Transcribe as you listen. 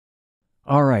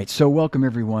All right, so welcome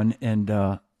everyone, and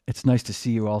it's nice to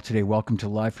see you all today. Welcome to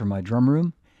Live from My Drum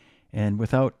Room. And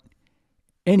without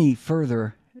any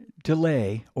further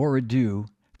delay or ado,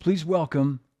 please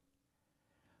welcome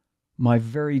my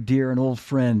very dear and old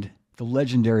friend, the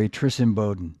legendary Tris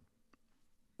Imboden.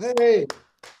 Hey,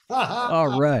 All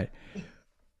how right,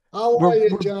 are we're, you,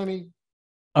 we're Johnny?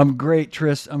 I'm great,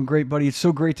 Tris. I'm great, buddy. It's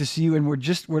so great to see you, and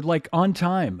we're like on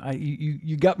time.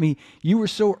 You got me. You were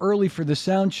so early for the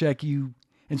sound check. You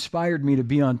inspired me to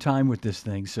be on time with this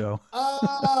thing. So,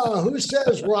 Who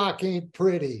says rock ain't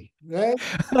pretty, right?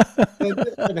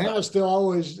 It has to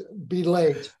always be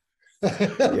late.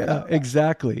 yeah,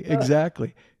 exactly,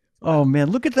 exactly. Oh man,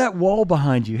 look at that wall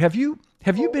behind you. Have you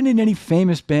been in any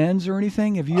famous bands or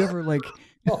anything? Have you ever like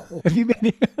Oh, have you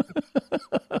been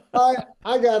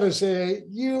I gotta say,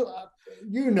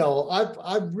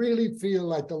 I really feel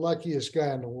like the luckiest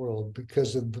guy in the world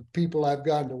because of the people I've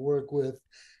gotten to work with,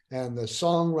 and the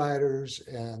songwriters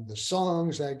and the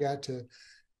songs I got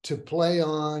to play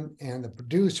on, and the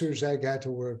producers I got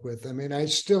to work with. I mean, I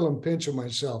still am pinching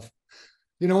myself.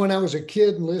 When I was a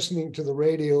kid and listening to the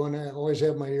radio, and I always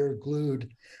had my ear glued,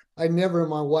 I never in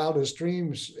my wildest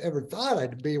dreams ever thought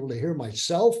I'd be able to hear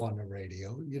myself on the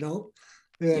radio.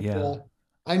 And Yeah,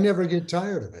 I never get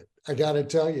tired of it. I got to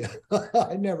tell you,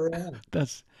 I never have.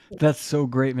 that's that's so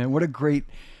great, man. What a great,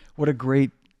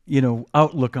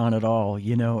 outlook on it all.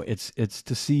 It's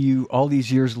to see you all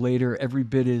these years later, every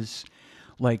bit is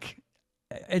like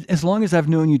as long as I've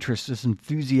known you, Tris, just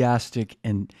enthusiastic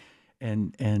and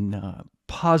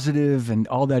positive and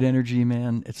all that energy,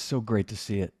 man. It's so great to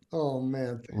see it. Oh,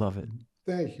 man. Love it.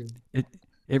 Thank you. It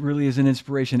it really is an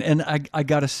inspiration. And I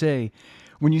gotta say,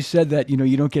 when you said that,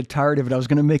 you don't get tired of it, I was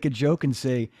gonna make a joke and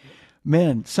say,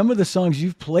 man, some of the songs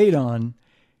you've played on,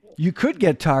 you could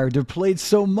get tired. They've played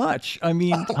so much. I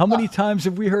mean, how many times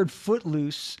have we heard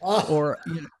Footloose Oh, or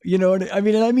I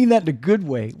mean, and I mean that in a good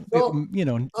way. oh,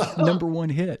 Number one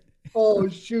hit. oh,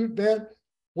 shoot, man.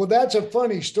 Well, that's a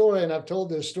funny story, and I've told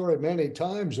this story many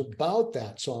times about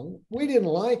that song. We didn't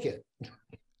like it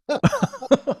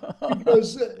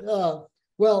because,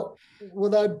 well,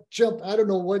 without jump, I don't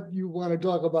know what you want to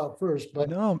talk about first, but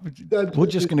No, we're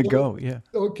just gonna that, go. Yeah.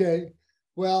 okay.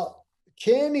 Well,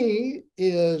 Kenny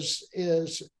is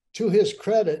to his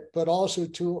credit, but also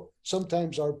to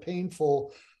sometimes our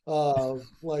painful,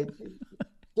 like,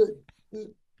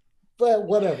 but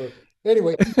whatever.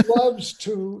 Anyway, he loves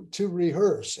to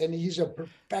rehearse, and he's a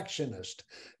perfectionist,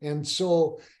 and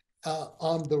so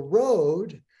on the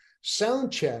road,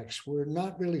 sound checks were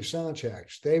not really sound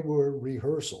checks; they were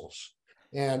rehearsals,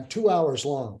 and 2 hours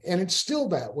long, and it's still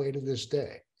that way to this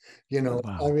day. I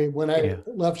Wow. mean, when I Yeah.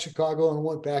 left Chicago and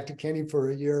went back to Kenny for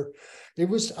a year,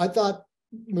 I thought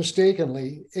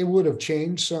mistakenly it would have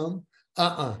changed some.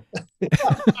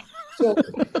 So,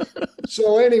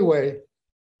 so anyway,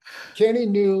 Kenny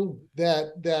knew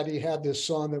that he had this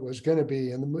song that was going to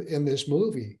be in this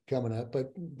movie coming up,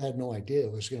 but had no idea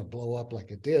it was going to blow up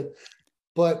like it did.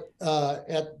 But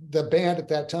at the band at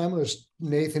that time was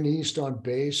Nathan East on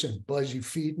bass and Buzzy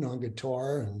Featon on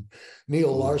guitar and Neil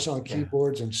Ooh, Lars on yeah.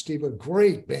 keyboards and Steve, a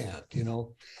great band.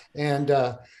 And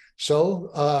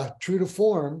true to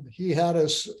form, he had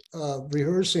us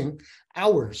rehearsing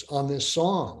hours on this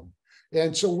song.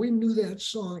 And so we knew that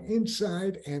song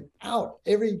inside and out,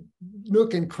 every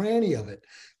nook and cranny of it.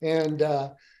 And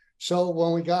so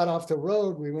when we got off the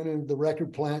road, we went into the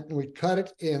record plant and we cut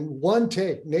it in one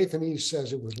take. Nathan East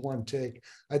says it was one take.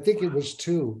 I think it was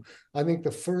two. I think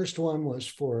the first one was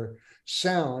for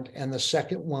sound, and the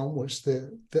second one was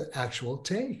the actual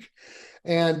take.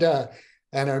 And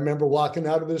and I remember walking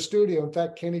out of the studio. In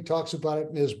fact, Kenny talks about it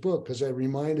in his book because I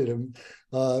reminded him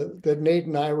that Nate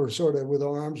and I were sort of with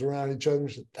our arms around each other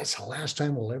and said, "That's the last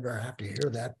time we'll ever have to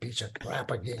hear that piece of crap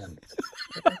again."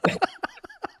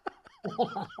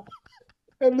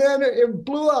 And then it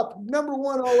blew up, number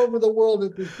one all over the world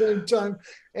at the same time.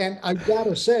 And I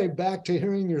gotta say, back to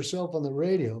hearing yourself on the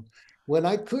radio, when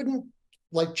I couldn't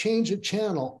like change a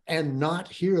channel and not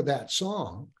hear that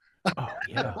song, Oh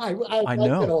yeah. I I liked it a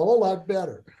know. whole lot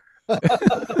better.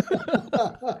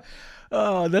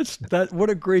 Oh, that's that. What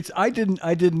a great. I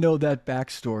didn't know that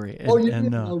backstory, Oh, and you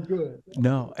and did? Oh, good.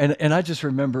 no, and I just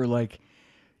remember like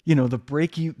the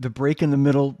break in the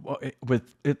middle with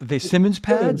the Simmons Simmons.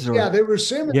 pads Yeah, or they were yeah.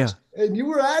 Simmons. And you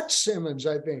were at Simmons,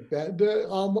 I think,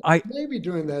 I maybe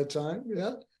during that time.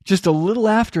 Yeah. just a little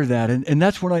after that, and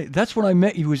that's when I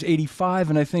met you was 85,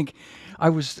 and I think I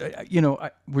was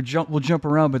we'll jump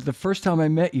around, but the first time I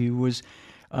met you was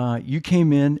you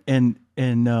came in and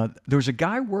there was a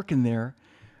guy working there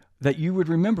that you would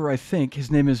remember. I think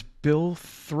his name is Bill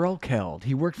Threlkeld.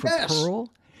 He worked for Yes. Pearl.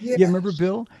 Yeah, remember Yes,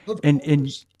 Bill? of And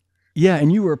course. yeah,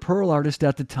 and you were a Pearl artist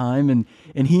at the time,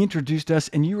 and he introduced us,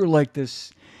 and you were like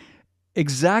this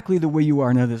exactly the way you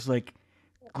are now. This like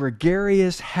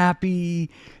gregarious, happy.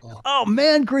 Oh, Oh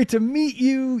man, great to meet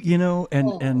you. And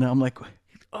oh, I'm like,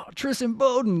 oh, Tristan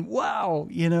Bowden, wow.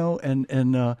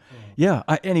 And oh, yeah.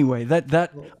 Anyway,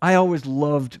 that oh, I always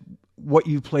loved what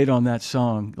you played on that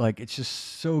song. Like it's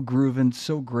just so grooving,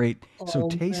 so great, so oh,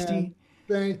 tasty. man,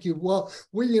 thank you. Well,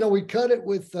 we cut it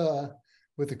with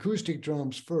acoustic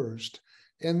drums first,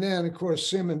 and then of course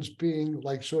Simmons being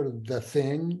like sort of the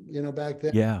thing, back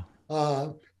then. Yeah.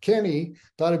 uh, Kenny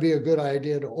thought it'd be a good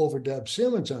idea to overdub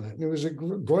Simmons on it. And it was a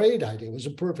great idea. It was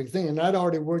a perfect thing. And I'd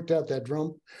already worked out that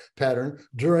drum pattern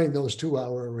during those 2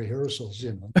 hour rehearsals,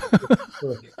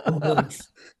 for a month,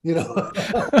 you know.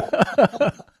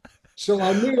 So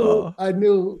I knew Oh, I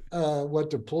knew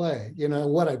what to play,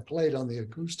 what I played on the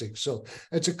acoustic. So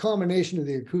it's a combination of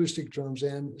the acoustic drums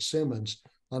and Simmons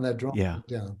on that drum yeah.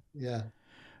 down. Yeah.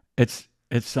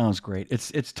 It sounds great.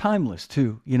 It's timeless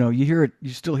too. You hear it,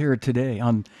 you still hear it today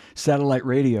on satellite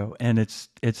radio, and it's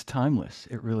timeless.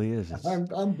 It really is. It's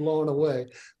I'm blown away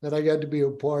that I got to be a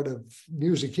part of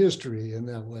music history in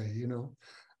that way.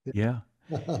 yeah.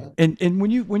 And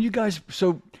when you guys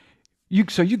you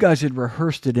guys had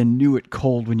rehearsed it and knew it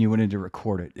cold when you went in to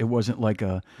record it. It wasn't like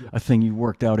a thing you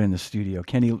worked out in the studio.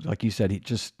 Kenny, like you said,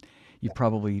 you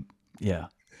probably yeah.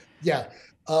 Yeah.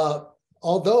 Uh,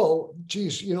 Although,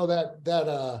 geez,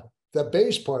 that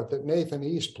bass part that Nathan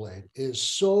East played is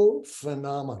so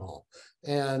phenomenal.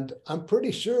 And I'm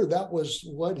pretty sure that was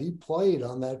what he played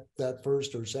on that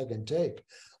first or second take.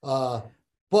 Uh,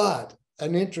 but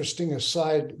an interesting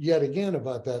aside yet again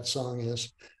about that song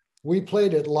is we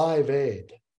played at Live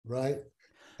Aid, right?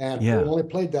 And we Yeah. only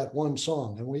played that one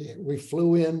song. And we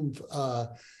flew in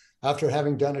after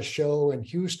having done a show in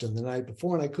Houston the night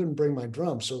before, and I couldn't bring my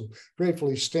drums. So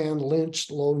gratefully, Stan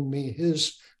Lynch loaned me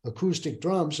his acoustic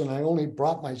drums, and I only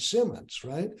brought my Simmons,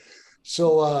 right?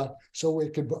 So we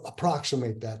could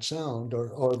approximate that sound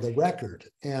or the record.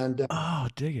 And Oh,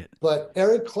 dig it. but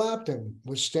Eric Clapton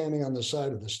was standing on the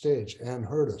side of the stage and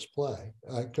heard us play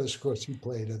because, of course, he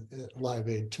played at Live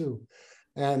Aid too.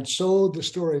 And so the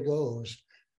story goes,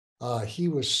 he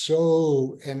was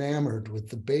so enamored with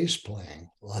the bass playing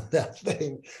on that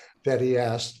thing that he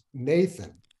asked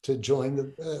Nathan to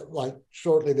join like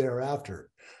shortly thereafter.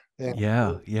 And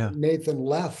Yeah, yeah. Nathan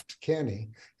left Kenny.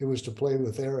 It was to play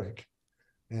with Eric.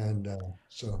 And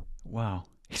so, Wow.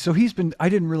 So I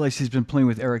didn't realize he's been playing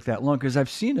with Eric that long because I've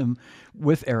seen him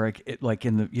with Eric like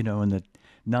in the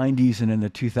 90s and in the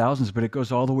 2000s, but it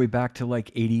goes all the way back to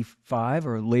like 85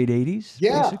 or late 80s,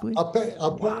 yeah, basically.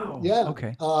 Wow. yeah.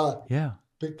 Okay. Yeah.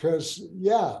 Because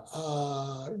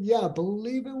I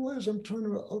believe it was. I'm trying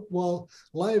to. Well,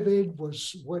 Live Aid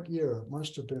was what year? It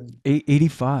must have been.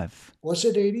 85. Was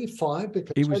it 85?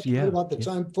 Because It was, that's right yeah. about the Yeah.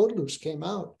 time Footloose came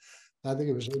out. I think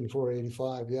it was 84,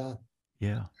 85. Yeah.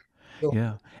 Yeah. So,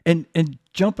 Yeah. And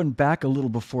jumping back a little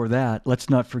before that, let's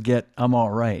not forget I'm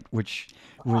All Right, which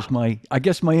was I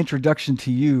guess my introduction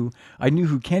to you. I knew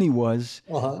who Kenny was,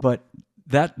 uh-huh. but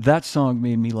that song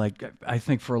made me like I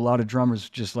think for a lot of drummers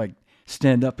just like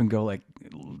stand up and go like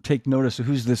take notice of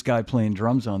who's this guy playing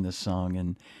drums on this song,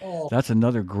 and Oh, that's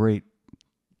another great,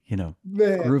 you know,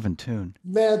 man. grooving tune.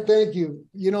 Man, thank you.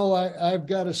 I've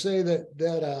got to say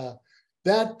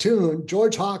that tune,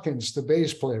 George Hawkins, the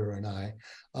bass player, and I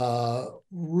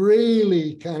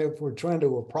really kind of were trying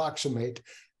to approximate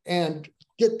and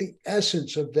get the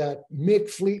essence of that Mick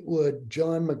Fleetwood,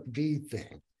 John McVie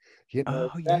thing. Oh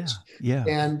yeah. That's Yeah.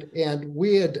 and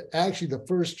we had actually the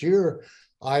first year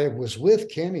I was with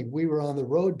Kenny, we were on the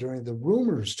road during the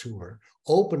Rumors tour,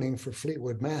 opening for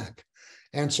Fleetwood Mac.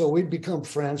 And so we'd become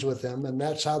friends with them. And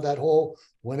that's how that whole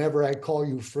whenever I call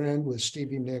you friend with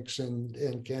Stevie Nicks and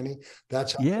Kenny,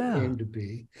 that's how it Yeah. came to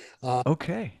be.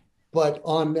 Okay. But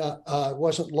it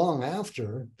wasn't long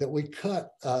after that we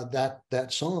cut that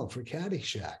song for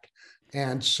Caddyshack.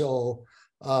 And so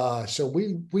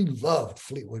we loved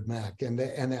Fleetwood Mac and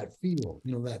that feel,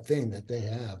 that thing that they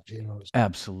have,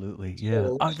 Absolutely. Yeah.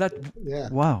 So yeah.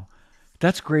 Wow.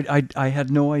 That's great. I had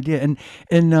no idea.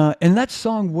 And that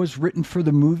song was written for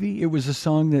the movie. It was a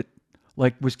song that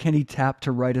like was Kenny tapped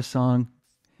to write a song?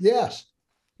 Yes.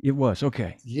 It was.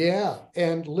 Okay. Yeah,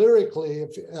 and lyrically,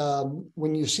 if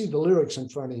when you see the lyrics in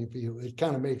front of you, it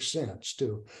kind of makes sense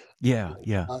too. Yeah,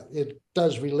 yeah. It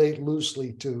does relate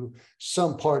loosely to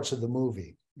some parts of the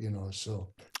movie, So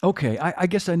Okay. I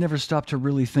guess I never stopped to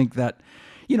really think that,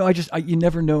 you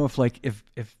never know if like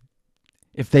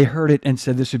if they heard it and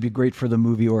said this would be great for the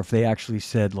movie or if they actually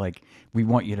said like we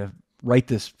want you to write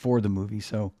this for the movie.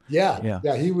 So, Yeah, yeah,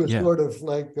 yeah, he was yeah, sort of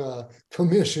like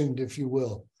commissioned, if you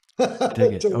will,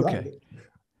 dig it. to write Okay. it.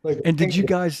 Like And a did you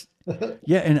guys?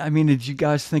 Yeah, and I mean, did you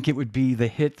guys think it would be the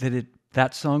hit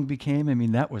that song became? I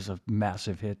mean, that was a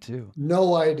massive hit too.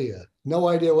 No idea, no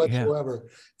idea Yeah, whatsoever.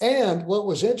 And what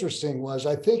was interesting was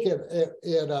I think it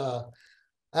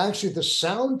actually the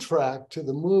soundtrack to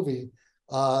the movie,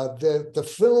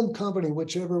 the film company,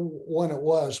 whichever one it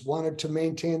was, wanted to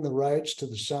maintain the rights to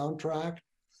the soundtrack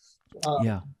uh,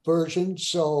 yeah, version.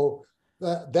 So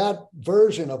that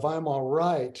version of "I'm All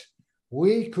Right"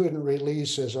 we couldn't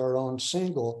release as our own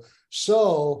single.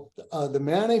 So the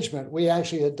management, we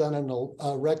actually had done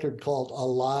a record called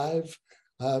 "Alive"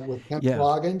 with Kenny yeah.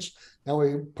 Loggins, and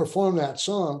we performed that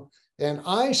song, and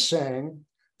I sang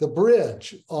the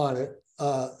bridge on it.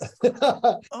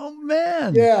 Oh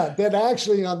man. Yeah, that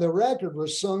actually on the record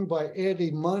was sung by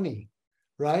Eddie Money,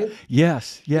 right?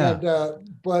 Yes, yeah, And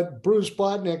but Bruce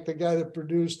Bodnick, the guy that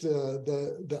produced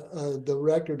the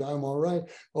record "I'm All Right,"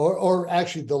 or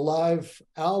actually the live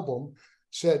album,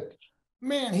 said,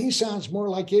 "Man, he sounds more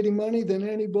like Eddie Money than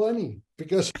anybody."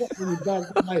 Because back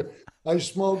then I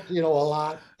smoked, a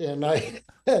lot, and I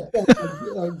had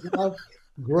a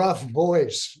gruff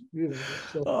voice,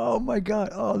 So oh my God.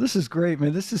 Oh, this is great,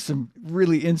 man. This is some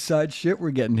really inside shit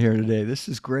we're getting here today. This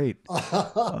is great. Uh,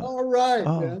 all right,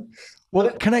 oh, man. well,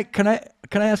 But can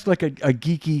I ask like a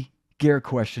geeky gear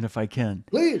question if I can?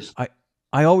 please, I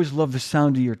I always love the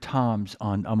sound of your toms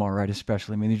on I'm All Right,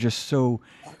 especially. I mean, they're just so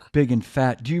big and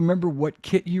fat. Do you remember what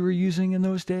kit you were using in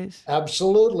those days?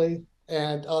 absolutely.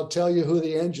 And I'll tell you who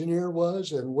the engineer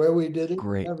was and where we did it,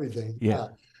 Great. everything. Yeah.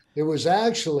 It was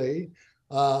actually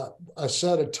a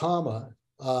set of Tama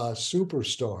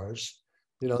superstars,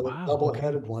 the Wow. double Okay.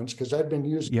 headed ones, because I'd been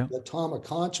using Yeah. the Tama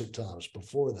concert toms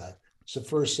before that. It's the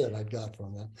first set I got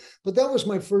from them. But that was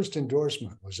my first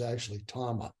endorsement, was actually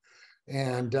Tama.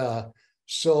 And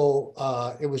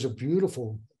it was a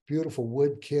beautiful, beautiful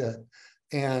wood kit.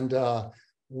 And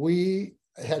we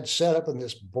had set up in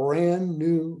this brand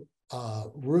new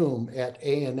room at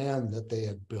A&M that they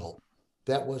had built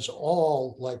that was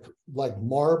all like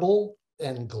marble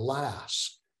and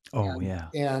glass. Oh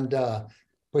And yeah.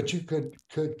 but you could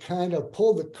kind of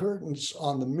pull the curtains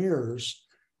on the mirrors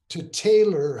to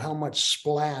tailor how much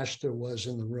splash there was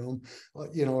in the room,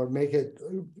 or make it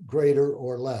greater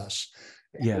or less.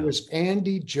 It Yeah. was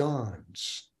Andy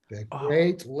Johns, the Oh.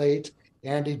 great late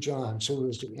Andy Johns, who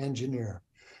was the engineer.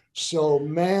 So,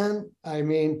 man, I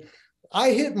mean,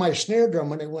 I hit my snare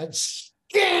drum and it went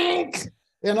skank.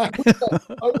 And I went,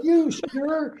 "Are you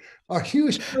sure? Are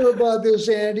you sure about this,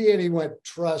 Andy?" And he went,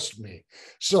 "Trust me."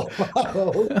 So,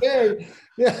 okay.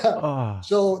 Yeah. Oh.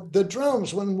 So the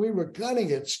drums, when we were gunning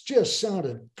it, just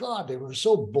sounded, God, they were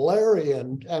so blurry.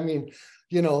 And I mean,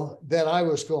 that I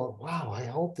was going, wow, I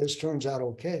hope this turns out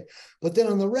okay. But then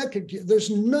on the record,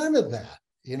 there's none of that,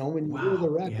 when you hear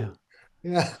the Wow. Yeah. record.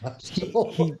 Yeah. He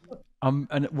So,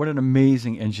 what an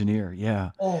amazing engineer. Yeah.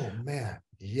 oh man.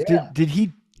 Yeah.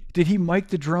 Did he mic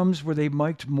the drums? Were they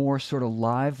mic'd more sort of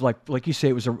live? Like you say,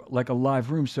 it was like a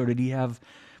live room. So did he have?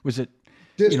 Was it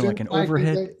like Distant an miking.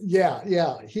 overhead? Yeah.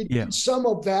 Yeah. He Yeah, did some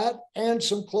of that and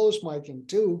some close miking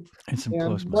too. and some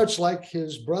close And mic. much like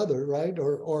his brother, right?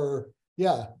 Or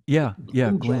yeah, Yeah, yeah,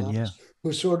 Jim Glenn. Yeah, Johns,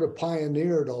 who sort of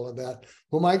pioneered all of that,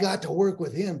 whom I got to work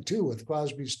with him too, with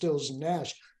Crosby, Stills, and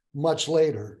Nash much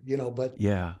later, but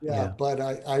yeah, yeah, yeah, but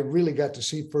I really got to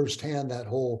see firsthand that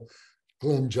whole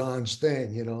Glenn Johns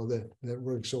thing, that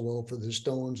worked so well for the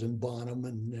Stones and Bonham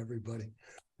and everybody.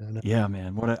 And yeah,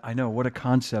 man. I know what a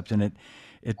concept, and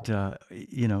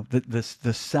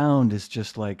the sound is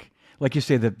just like you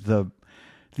say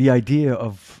the idea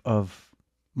of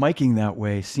miking that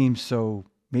way seems so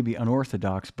maybe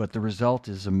unorthodox, but the result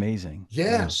is amazing.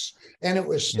 Yeah, yes, and it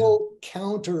was yeah, so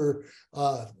counter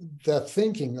the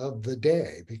thinking of the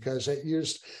day, because it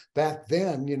used back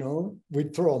then,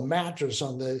 we'd throw a mattress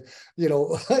on the,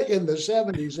 in the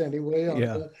 70s anyway,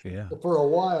 yeah, yeah, for a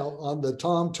while on the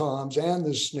tom toms and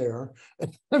the snare.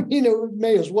 I mean, it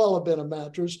may as well have been a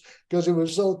mattress because it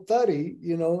was so thuddy,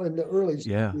 in the early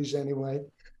yeah. 70s anyway.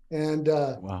 And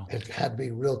Wow. it had to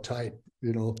be real tight,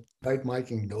 tight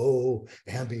miking, no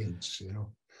ambience,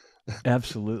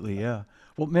 Absolutely, yeah.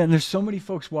 Well, man, there's so many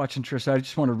folks watching, Tris. I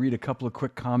just want to read a couple of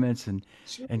quick comments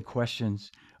and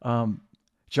questions. Um,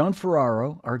 John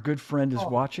Ferraro, our good friend, is Oh,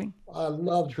 watching. I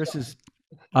love Tris John. is,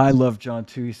 I love John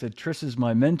too. He said, Tris is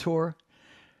my mentor.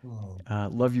 Oh,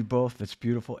 Love you both. That's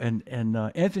beautiful. And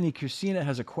Anthony Cucina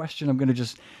has a question. I'm going to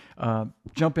just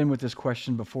jump in with this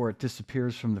question before it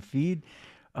disappears from the feed.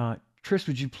 Tris,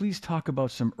 would you please talk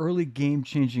about some early game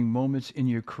changing moments in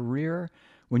your career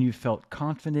when you felt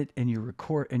confident in your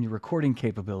recording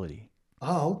capability?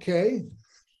 Oh, okay.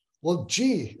 Well,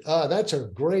 gee, that's a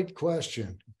great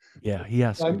question. Yeah, he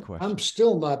asked good I'm questions.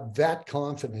 still not that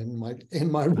confident in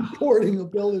my recording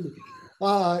ability.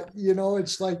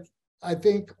 It's like I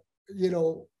think, you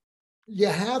know, you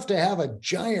have to have a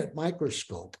giant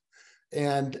microscope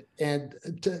and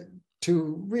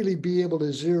to really be able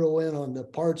to zero in on the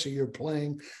parts of your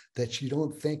playing that you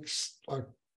don't think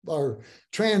are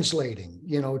translating,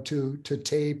 to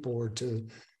tape or to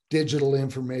digital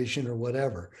information or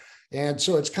whatever. And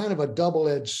so it's kind of a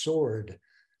double-edged sword.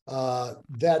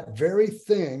 That very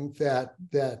thing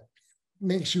that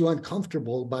makes you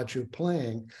uncomfortable about your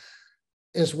playing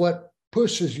is what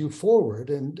pushes you forward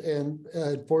and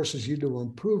forces you to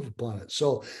improve upon it.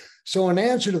 So in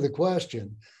answer to the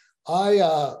question,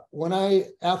 when I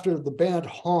after the band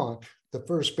Honk, the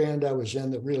first band I was in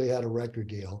that really had a record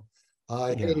deal,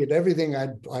 I Yeah. hated everything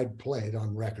I'd played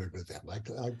on record with them.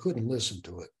 I couldn't listen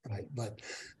to it, right? But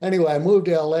anyway, I moved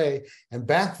to LA, and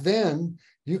back then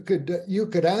you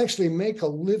could actually make a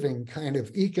living, kind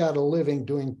of eke out a living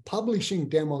doing publishing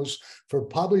demos for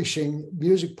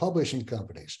music publishing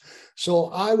companies. So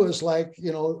I was like,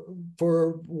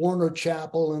 for Warner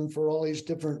Chappell and for all these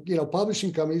different,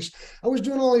 publishing companies, I was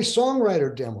doing all these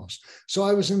songwriter demos. So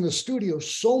I was in the studio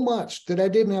so much that I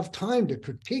didn't have time to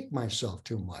critique myself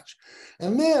too much.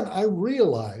 And then I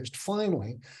realized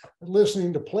finally,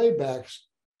 listening to playbacks,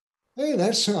 hey,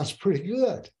 that sounds pretty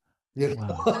good.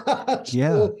 Wow.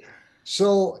 Yeah. so,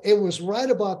 so it was right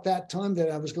about that time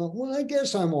that I was going, well, I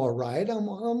guess I'm all right. I'm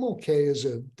okay as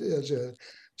a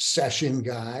session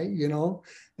guy,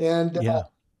 And Yeah.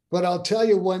 but I'll tell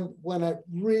you when I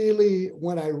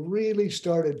really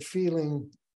started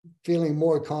feeling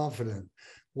more confident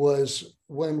was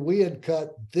when we had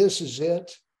cut "This Is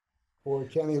It" for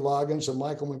Kenny Loggins, a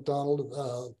Michael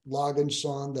McDonald Loggins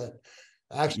song that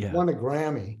actually Yeah. won a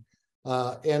Grammy.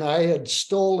 And I had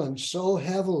stolen so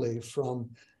heavily from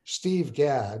Steve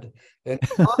Gadd, and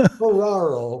Tom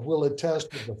Ferraro will attest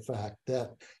to the fact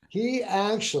that he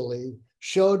actually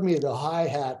showed me the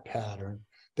hi-hat pattern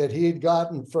that he had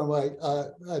gotten from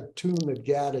a tune that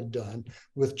Gadd had done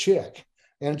with Chick.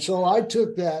 And so I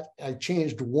took that, I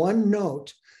changed one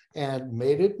note and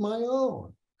made it my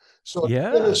own. So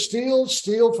Yeah.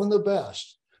 steal from the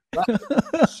best.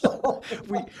 Right? So,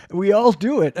 We all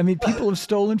do it. I mean, people have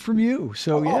stolen from you.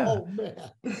 So yeah. oh man,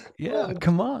 well, Yeah, I'm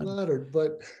come on. flattered,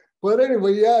 but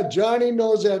anyway, yeah, Johnny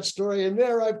knows that story, and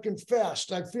there I've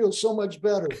confessed. I feel so much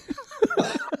better.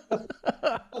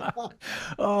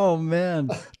 Oh man,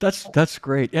 that's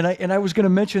great. And I was going to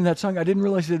mention that song. I didn't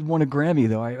realize it had won a Grammy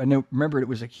though. I know remembered it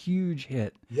was a huge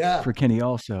hit Yeah, for Kenny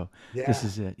also. This yeah,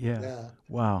 is it. Yeah. yeah.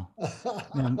 Wow.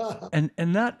 Man,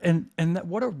 and that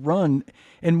what a run.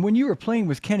 And when you were playing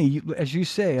with Kenny, as you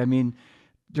say, I mean,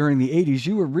 during the 80s,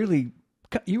 you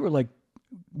were like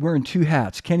wearing two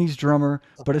hats. Kenny's drummer,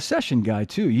 but a session guy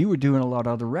too. You were doing a lot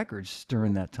of other records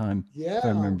during that time, if I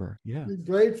Yeah, remember. Yeah.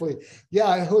 gratefully. Yeah,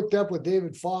 I hooked up with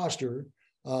David Foster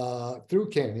through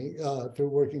Kenny, through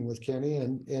working with Kenny,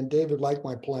 and David liked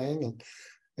my playing,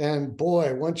 and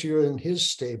boy, once you're in his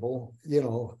stable,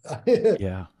 Yeah. he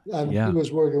Yeah.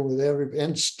 was working with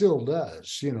and still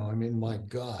does. I mean, my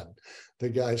God, the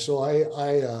guy. So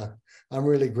I'm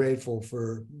really grateful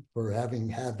for having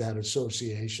had that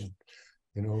association,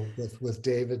 with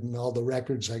David and all the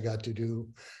records I got to do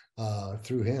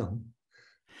through him.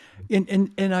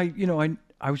 And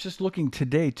I was just looking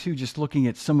today too, just looking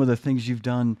at some of the things you've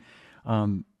done,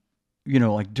 um,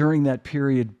 like during that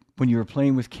period when you were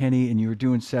playing with Kenny and you were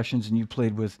doing sessions and you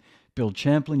played with Bill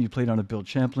Champlin, you played on a Bill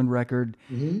Champlin record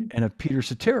Mm-hmm. and a Peter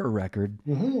Cetera record.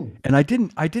 Mm-hmm. And I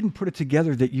didn't put it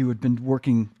together that you had been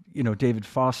working, David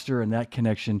Foster and that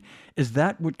connection. Is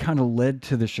that what kind of led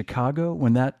to the Chicago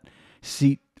when that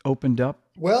seat opened up?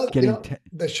 Well, Getting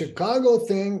the Chicago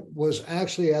thing was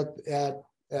actually at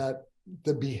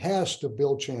the behest of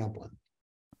Bill Champlin.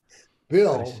 I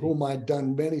Bill, see. whom I'd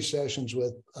done many sessions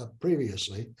with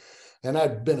previously, and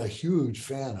I'd been a huge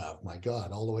fan of, my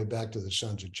God, all the way back to the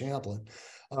Sons of Champlin.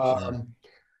 Sure. Um,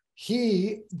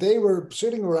 they were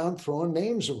sitting around throwing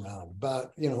names around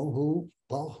about,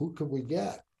 who could we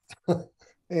get?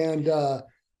 and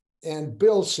and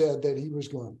Bill said that he was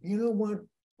going, you know what,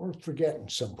 we're forgetting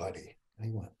somebody. And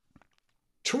he went,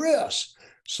 Tris.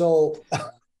 So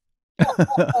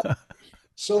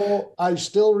So I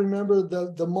still remember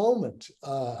the moment.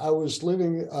 I was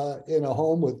living in a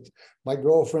home with my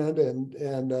girlfriend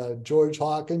and George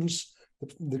Hawkins,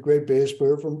 the great bass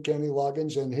player from Kenny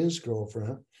Loggins, and his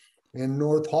girlfriend in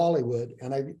North Hollywood.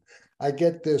 And I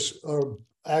get this, or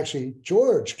actually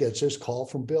George gets this call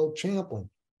from Bill Champlin,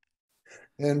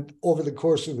 And over the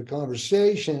course of the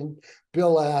conversation,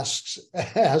 Bill asked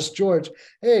George,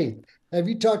 "Hey, have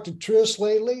you talked to Tris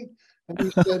lately?" And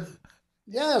he said,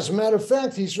 "Yeah, as a matter of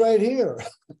fact, he's right here."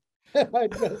 I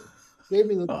gave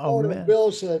me the Oh phone, and man.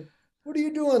 Bill said, "What are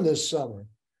you doing this summer?"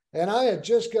 And I had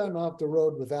just gotten off the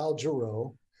road with Al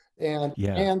Jarreau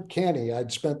Yeah. and Kenny.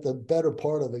 I'd spent the better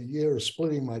part of a year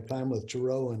splitting my time with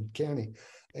Jarreau and Kenny.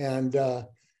 And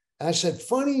I said,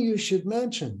 "Funny you should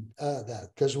mention that,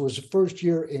 because it was the first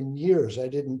year in years I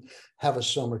didn't have a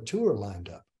summer tour lined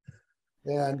up."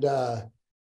 And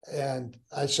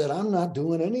I said, "I'm not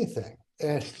doing anything."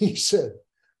 And he said,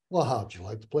 "Well, how'd you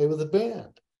like to play with a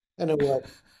band?" And I went,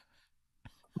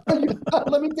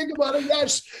 "Let me think about it.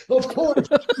 Yes, of course."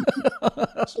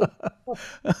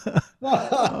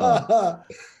 Oh,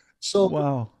 So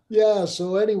wow. yeah,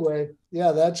 so anyway,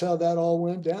 yeah, that's how that all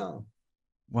went down.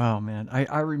 Wow, man.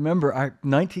 I remember I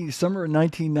 19 summer of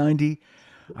 1990.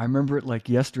 I remember it like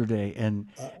yesterday.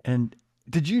 And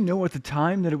did you know at the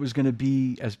time that it was going to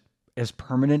be as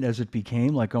permanent as it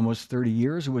became, like almost 30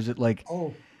 years? Or was it like,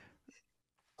 Oh,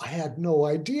 I had no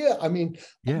idea. I mean,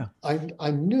 yeah,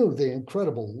 I knew the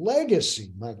incredible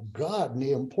legacy, my God, and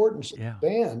the importance of yeah, the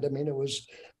band. I mean, it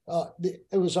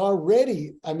was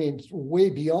already, I mean,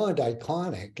 way beyond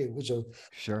iconic. It was a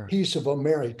sure. piece of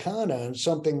Americana, and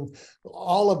something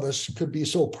all of us could be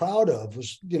so proud of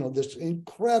was, this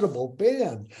incredible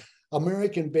band,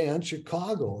 American band,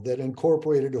 Chicago, that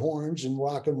incorporated horns and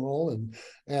rock and roll, and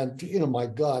my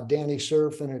God, Danny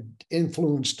Surf, and it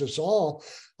influenced us all.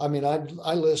 I mean,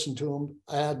 I listened to him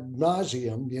ad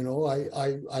nauseum.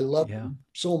 I loved Yeah. him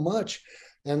so much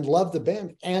and loved the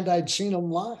band. And I'd seen them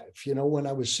live, when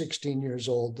I was 16 years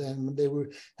old, and they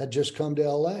had just come to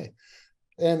LA.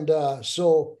 And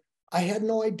so I had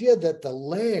no idea that the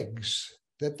legs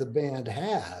that the band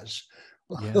has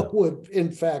Yeah. would,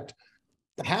 in fact,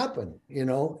 happen,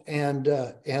 and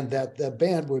that the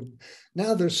band would.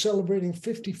 Now they're celebrating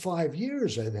 55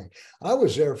 years, I think. I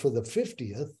was there for the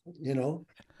 50th,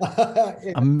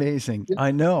 Amazing.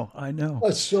 I know. I know.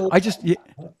 so I just yeah,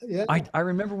 yeah. I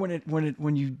remember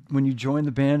when you joined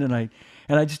the band and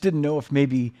I just didn't know if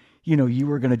maybe you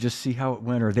were going to just see how it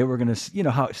went or they were going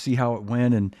to how see how it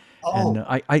went and Oh,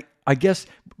 I guess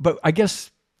but I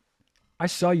guess I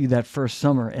saw you that first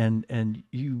summer and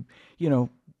you know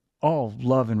all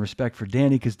love and respect for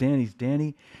Danny because Danny's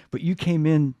Danny, but you came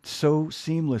in so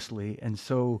seamlessly and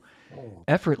so oh,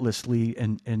 effortlessly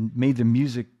and made the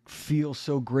music feel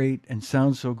so great and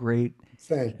sound so great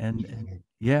thank you, and Johnny.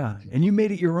 yeah, and you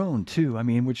made it your own too. I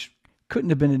mean, which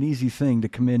couldn't have been an easy thing to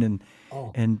come in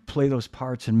Oh, and play those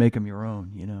parts and make them your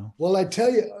own. You know. well, I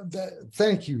tell you that,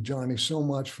 thank you, Johnny, so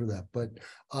much for that. But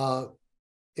uh,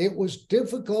 it was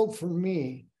difficult for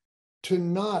me to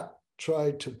not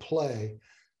try to play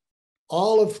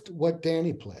all of what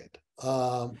Danny played.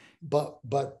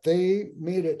 But they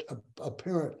made it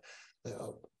apparent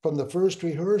from the first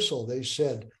rehearsal. They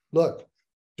said, "Look,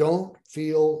 don't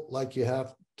feel like you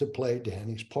have to play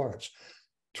Danny's parts.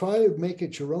 Try to make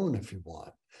it your own if you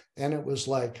want." And it was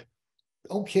like,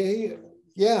 okay,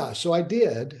 yeah. So I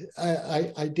did.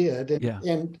 I did, Yeah.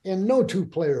 and no two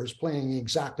players playing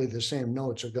exactly the same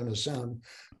notes are going to sound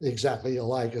exactly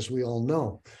alike, as we all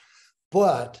know.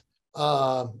 But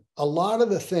a lot of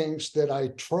the things that I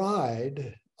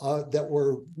tried that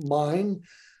were mine,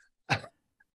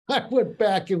 I went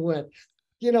back and went,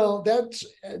 that's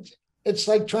it's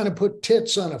like trying to put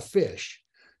tits on a fish.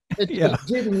 It Yeah. just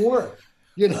didn't work.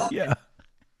 You know, Yeah.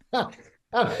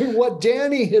 I mean, what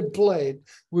Danny had played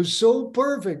was so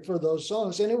perfect for those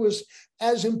songs, and it was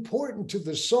as important to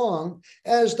the song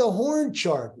as the horn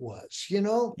chart was.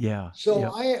 Yeah. So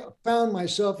Yep. I found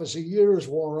myself, as the years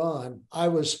wore on, I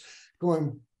was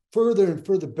going further and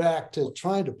further back to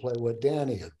trying to play what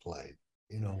Danny had played.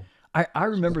 I So,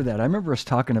 remember that. I remember us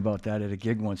talking about that at a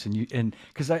gig once, and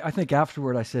because I think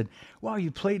afterward I said, "Wow,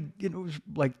 you played it was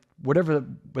like whatever,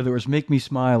 whether it was Make Me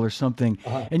Smile or something,"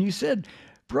 and you said,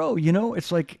 "Bro,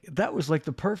 it's like that was like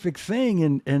the perfect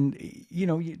thing," and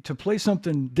to play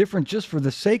something different just for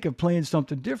the sake of playing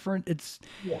something different,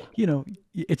 yeah, you know,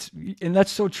 it's and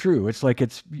that's so true. It's like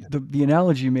it's the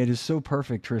analogy you made is so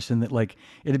perfect, Tristan, that like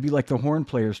it'd be like the horn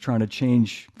players trying to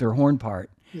change their horn part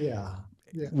yeah,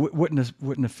 yeah. wouldn't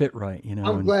have fit right, and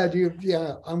I'm glad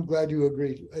you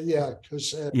agreed. Yeah,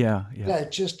 because yeah, yeah, yeah,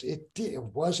 it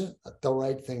wasn't the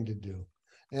right thing to do.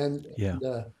 And, yeah.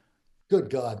 and good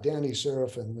God, Danny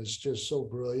Seraphin was just so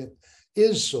brilliant,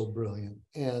 is so brilliant,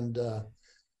 and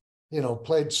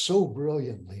played so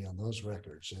brilliantly on those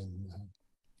records. And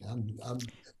I'm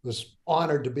was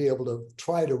honored to be able to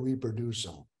try to reproduce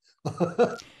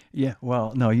them. Yeah,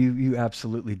 well, no, you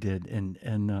absolutely did, and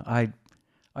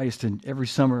I used to every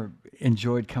summer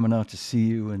enjoyed coming out to see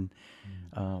you and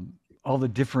all the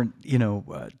different,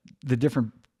 the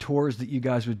different tours that you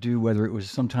guys would do. Whether it was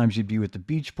sometimes you'd be with the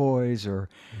Beach Boys or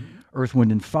Mhm. Earth,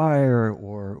 Wind and Fire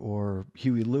or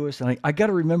Huey Lewis. And I got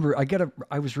to remember,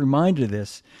 I was reminded of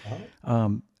this. Uh-huh.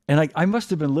 And I must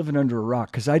have been living under a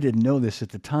rock because I didn't know this at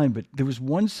the time. But there was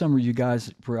one summer you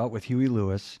guys were out with Huey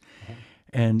Lewis, Uh-huh.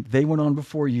 and they went on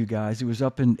before you guys. It was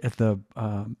up in at the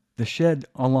shed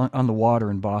on the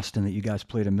water in Boston that you guys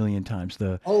played a million times.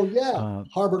 Oh yeah, Uh,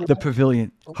 Harbor the Light.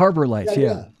 pavilion, Oh, Harbor yeah, Lights,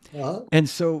 yeah. yeah. Uh-huh. And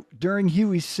so during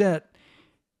Huey's set,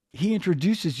 he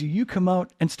introduces you. You come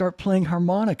out and start playing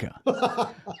harmonica,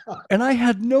 and I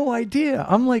had no idea.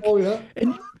 I'm like, Oh yeah.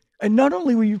 and not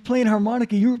only were you playing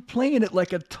harmonica, you were playing it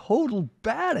like a total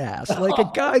badass, like a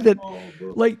guy that Oh,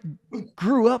 bro. like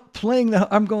grew up playing the.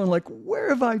 I'm going like, where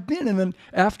have I been? And then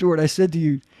afterward, I said to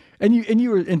you, and you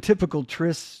were in typical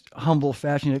Tris humble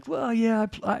fashion. You're like, well, yeah,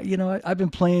 I've been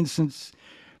playing since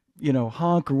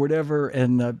Honk or whatever,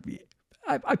 and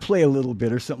I play a little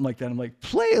bit or something like that. I'm like,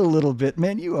 play a little bit,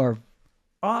 man. You are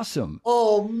awesome.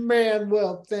 Oh man,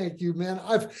 well, thank you, man.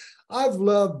 I've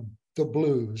loved the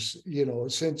blues,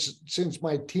 since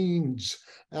my teens.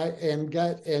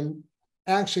 And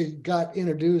actually got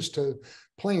introduced to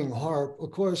playing harp.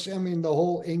 Of course, I mean the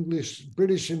whole English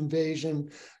British invasion.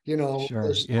 The Sure,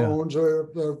 yeah, Stones are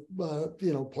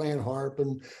playing harp,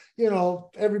 and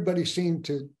everybody seemed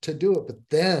to do it. But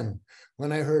then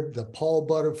when I heard the Paul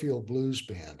Butterfield Blues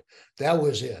Band, that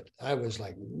was it. I was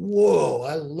like, whoa,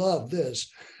 I love this.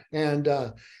 And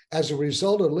as a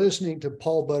result of listening to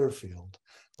Paul Butterfield,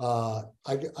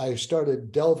 I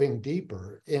started delving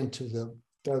deeper into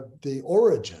the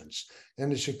origins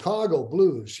and the Chicago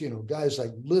blues. Guys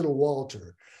like Little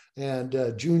Walter and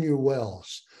Junior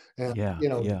Wells and yeah,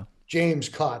 yeah. James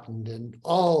Cotton and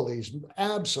all these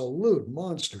absolute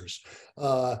monsters.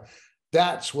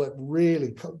 That's what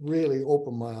really really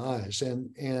opened my eyes,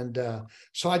 and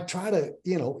so I try to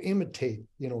imitate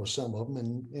some of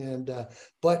them, and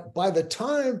but by the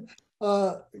time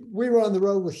we were on the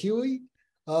road with Huey,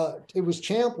 it was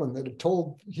Champlin that had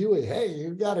told Huey, "Hey,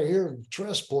 you got to hear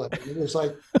Tress play." And it was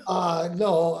like,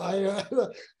 no, I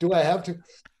do I have to?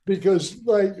 Because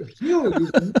like Huey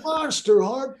is a monster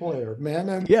harp player,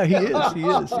 man. Yeah, he is. He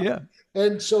is. Yeah.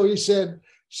 And so he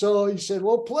said,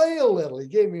 well, play a little. He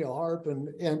gave me a harp,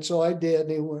 and so I did.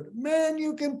 And he went, man,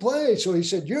 you can play. So he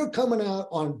said, you're coming out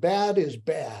on Bad is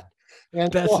Bad.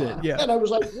 And, That's it. Yeah. and I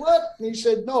was like, what? And he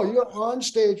said, no, you're on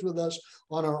stage with us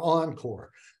on our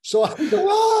encore. So I go,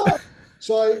 ah!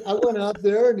 So I went out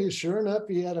there, and sure enough,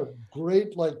 he had a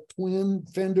great like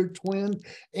Fender twin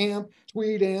amp,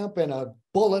 tweed amp, and a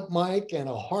bullet mic and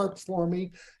a harp for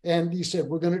me. And he said,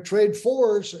 we're going to trade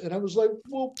fours. And I was like,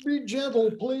 well, be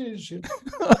gentle, please.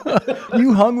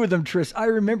 You hung with him, Tris. I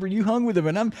remember you hung with him,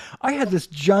 and I had this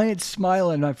giant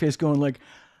smile on my face, going like,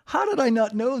 "How did I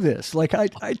not know this?" Like I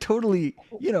totally,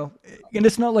 and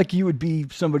it's not like you would be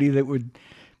somebody that would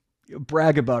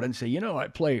brag about it and say, I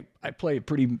play a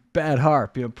pretty bad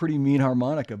harp, pretty mean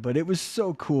harmonica, but it was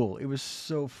so cool. It was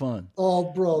so fun.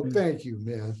 Oh, bro, thank you,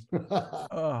 man.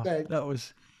 Oh, Thank you. that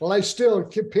was Well, I still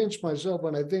pinch myself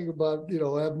when I think about,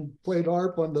 having played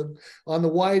harp on the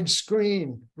wide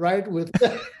screen, right? With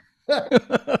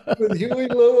Huey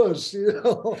Lewis.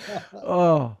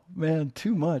 oh man,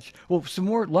 too much. Well,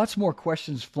 lots more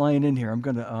questions flying in here. I'm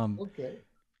gonna Okay.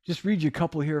 just read you a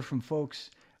couple here from folks.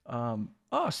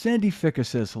 Sandy Ficca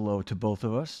says hello to both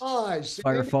of us. Hi, Sandy.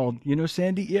 Firefall, you know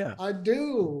Sandy? Yeah, I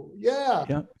do. Yeah.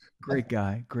 yeah. Great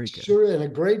guy, great guy. Sure. And a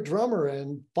great drummer.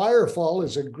 And Firefall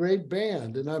is a great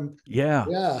band. And Yeah,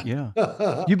 yeah.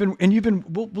 yeah.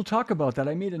 We'll talk about that.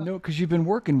 I made a note because you've been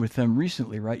working with them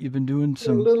recently, right? You've been doing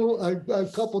some A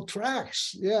couple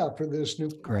tracks. Yeah. For this new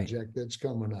great, project that's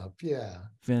coming up. Yeah.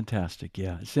 fantastic.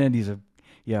 Yeah, Sandy's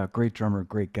great drummer,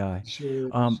 great guy. Sure.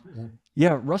 Um,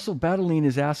 yeah, Russell Battling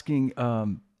is asking.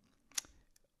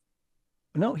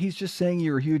 No, he's just saying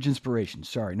you're a huge inspiration.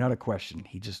 Sorry, not a question.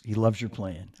 He loves your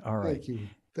playing. All right. Thank you.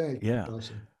 Thank you, Yeah.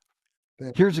 Russell.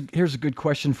 Thank Here's a good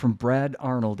question from Brad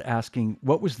Arnold asking,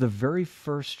 what was the very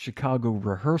first Chicago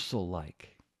rehearsal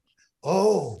like?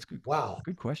 Oh, It's good. wow.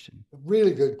 Good question.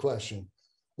 Really good question.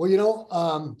 Well,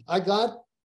 I got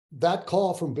that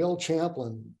call from Bill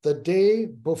Champlin the day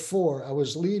before I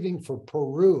was leaving for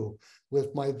Peru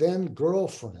with my then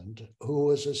girlfriend, who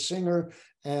was a singer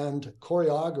and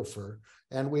choreographer.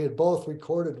 And we had both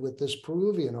recorded with this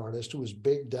Peruvian artist who was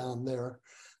big down there,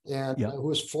 and Yeah. who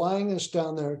was flying us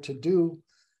down there to do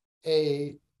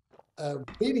a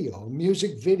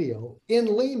music video in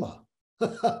Lima.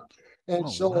 And Oh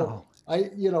so wow.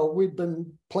 we'd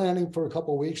been planning for a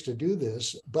couple of weeks to do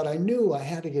this, but I knew I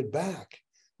had to get back,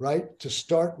 right, to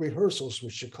start rehearsals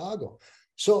with Chicago.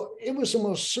 So it was the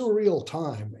most surreal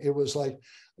time. It was like,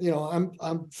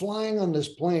 I'm flying on this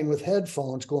plane with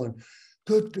headphones going,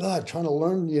 good God, trying to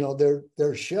learn,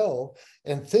 their show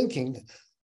and thinking,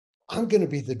 I'm going to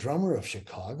be the drummer of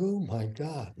Chicago. My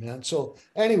God, man. So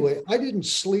anyway, I didn't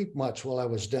sleep much while I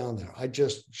was down there. I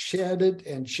just shedded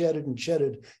and shedded and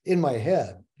shedded in my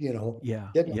head, Yeah.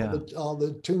 getting Yeah. all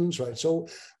the tunes right. So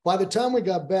by the time we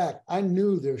got back, I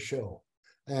knew their show.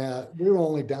 We were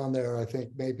only down there, I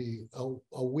think, maybe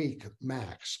a week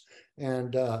max.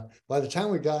 And by the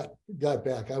time we got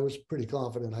back, I was pretty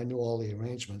confident I knew all the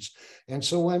arrangements. And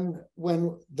so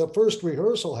when the first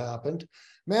rehearsal happened,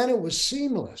 man, it was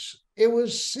seamless. It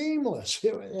was seamless.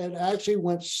 It actually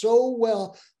went so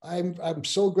well. I'm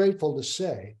so grateful to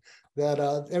say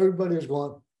that everybody was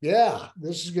going, yeah,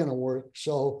 this is going to work.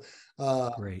 So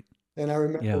Great. and I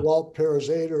remember Yeah. Walt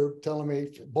Parazader telling me,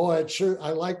 boy,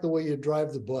 I like the way you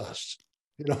drive the bus.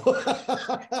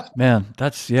 Man,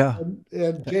 that's yeah. and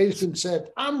That's, Jason said,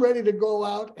 I'm ready to go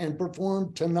out and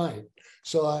perform tonight.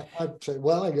 So I'd say,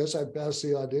 well, I guess I passed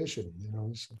the audition.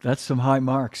 So. that's some high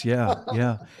marks. Yeah.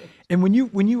 Yeah. And when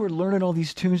you were learning all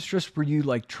these tunes, just were you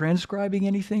like transcribing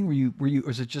anything? Or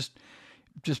was it just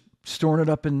storing it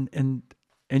up in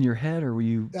your head, or were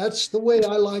you That's the way just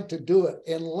I like to do it,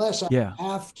 unless I yeah.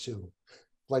 have to,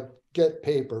 like get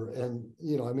paper. And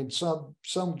I mean,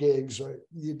 some gigs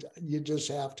you just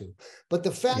have to. But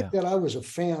the fact Yeah. that I was a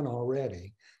fan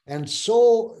already, and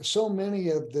so many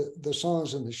of the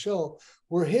songs in the show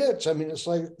were hits. I mean, it's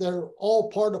like they're all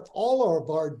part of all of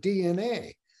our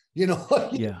DNA. You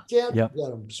Yeah. can't Yep. get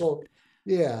them. So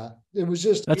yeah, it was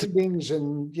just That's a endings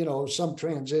and some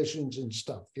transitions and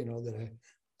stuff. That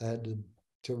I had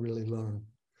to really learn.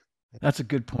 that's a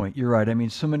good point. You're right. I mean,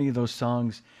 so many of those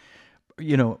songs,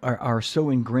 are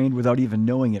so ingrained without even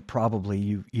knowing it. Probably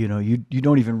you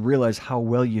don't even realize how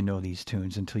well you know these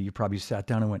tunes until you probably sat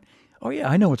down and went, "Oh yeah,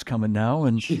 I know what's coming now."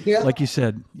 And Yeah, like you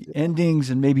said,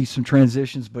 endings and maybe some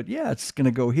transitions, but yeah, it's going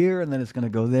to go here and then it's going to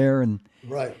go there,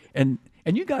 right. and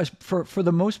and you guys for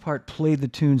the most part played the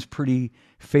tunes pretty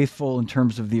faithful in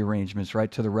terms of the arrangements,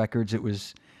 right? To the records, it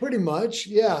was Pretty much,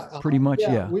 yeah. pretty much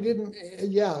Yeah,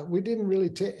 yeah. we didn't really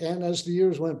take, and as the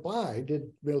years went by, it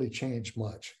didn't really change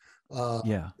much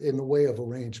Yeah. in the way of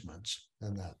arrangements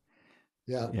and that.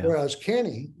 Yeah. Yeah. Whereas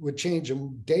Kenny would change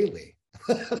them daily.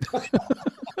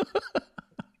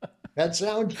 That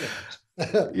sound checks.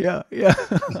 Yeah, yeah.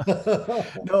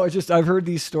 No, it's just I've heard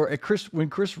these stories. When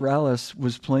Chris Rallis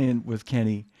was playing with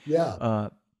Kenny, Yeah, uh,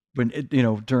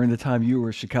 during the time you were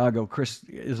in Chicago, Chris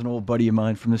is an old buddy of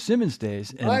mine from the Simmons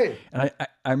days, and right.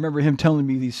 I remember him telling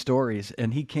me these stories.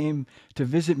 And he came to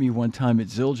visit me one time at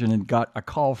Zildjian and got a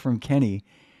call from Kenny.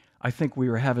 I think we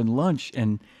were having lunch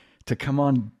and to come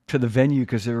on to the venue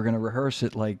because they were going to rehearse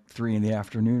at like 3 in the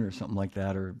afternoon or something like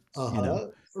that, or Uh-huh.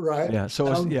 Right. yeah. So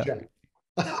it's Sound yeah. check.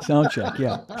 Sound check,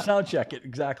 yeah. Sound check it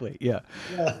exactly, yeah.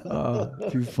 Yeah.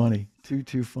 Too funny,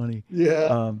 too funny. Yeah.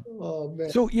 Um, Oh man.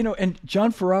 so and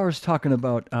John Ferrara's talking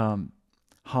about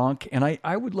Honk, and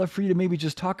I would love for you to maybe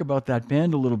just talk about that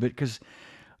band a little bit because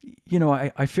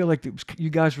I feel like you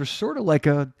guys were sort of like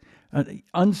a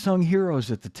unsung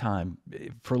heroes at the time,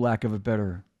 for lack of a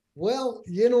better Well,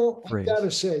 I've got phrase.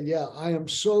 to say, yeah, I am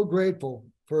so grateful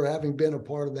for having been a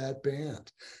part of that band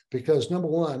because number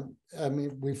one, I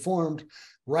mean, we formed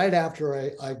right after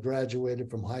I graduated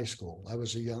from high school. I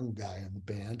was a young guy in the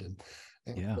band, and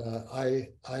Yeah,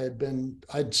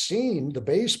 I'd seen the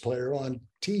bass player on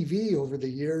TV over the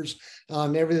years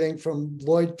on everything from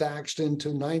Lloyd Thaxton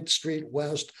to Ninth Street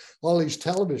West, all these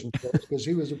television shows because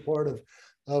he was a part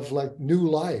of like New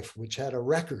Life, which had a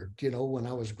record, when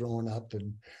I was growing up,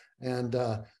 and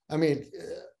I mean,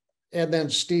 and then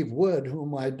Steve Wood,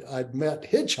 whom I'd met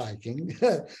hitchhiking,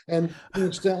 and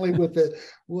incidentally with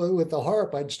the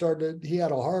harp, he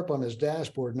had a harp on his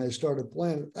dashboard, and I started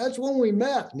playing. That's when we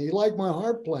met, and he liked my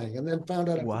harp playing, and then found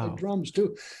out I played wow, drums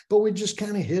too. But we just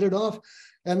kind of hit it off,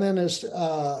 and then as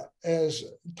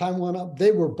time went up,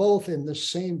 they were both in the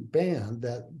same band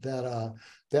that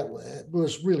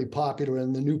was really popular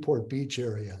in the Newport Beach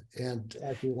area and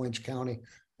actually Orange County.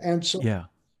 And so yeah,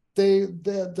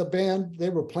 the band, they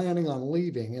were planning on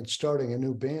leaving and starting a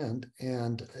new band,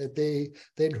 and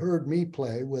they'd heard me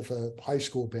play with a high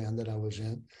school band that I was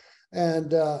in,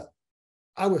 and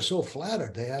I was so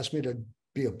flattered. They asked me to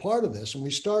be a part of this, and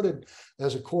we started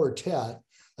as a quartet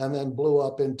and then blew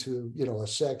up into a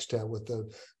sextet with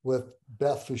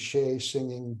Beth Fouché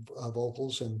singing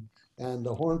vocals and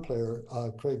the horn player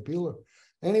Craig Bueller.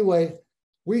 Anyway,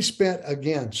 we spent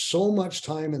again so much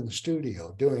time in the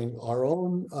studio doing our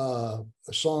own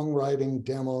songwriting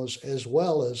demos, as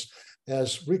well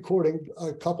as recording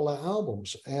a couple of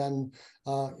albums, and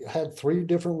had 3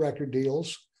 different record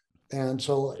deals, and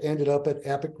so ended up at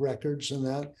Epic Records and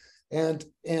that.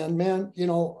 And man,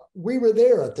 we were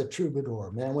there at the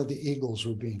Troubadour, man, when the Eagles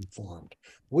were being formed.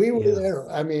 We were Yeah.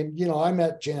 there. I mean, I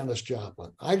met Janis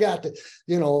Joplin. I got to,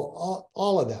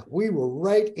 all of that. We were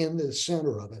right in the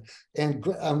center of it. And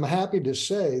I'm happy to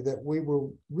say that we were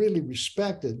really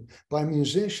respected by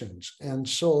musicians. And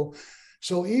so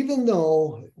even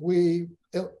though we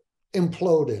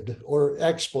imploded or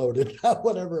exploded,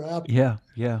 whatever happened, Yeah.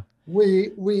 Yeah.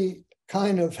 we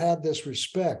kind of had this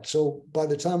respect. So by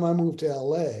the time I moved to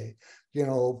LA,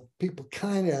 people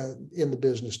kind of in the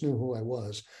business knew who I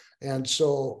was. And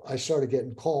so I started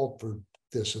getting called for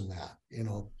this and that.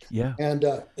 Yeah.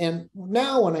 And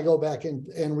now when I go back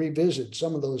and revisit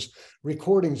some of those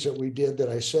recordings that we did that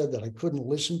I said that I couldn't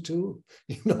listen to,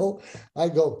 I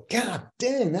go, God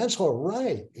dang, that's all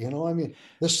right. I mean,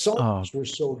 the Oh, songs were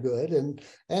so good,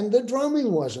 and the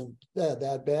drumming wasn't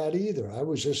that bad either. I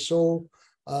was just so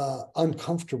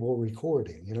uncomfortable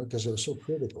recording, because it was so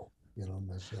critical,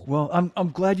 myself. well, I'm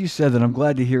glad you said that. I'm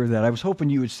glad to hear that. I was hoping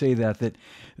you would say that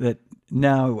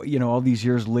now, all these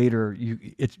years later,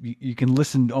 you can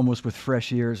listen almost with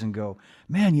fresh ears and go,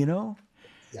 man,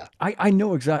 Yeah. I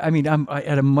know exactly. I mean,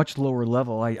 at a much lower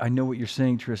level. I know what you're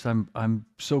saying, Tris. I'm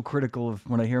so critical of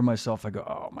when I hear myself. I go,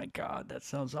 oh my God, that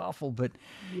sounds awful. But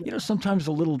sometimes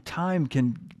a little time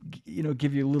can,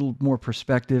 give you a little more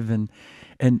perspective. And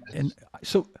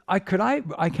so I can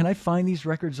I find these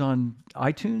records on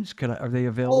iTunes? Are they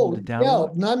available to Oh, yeah,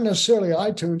 download? not necessarily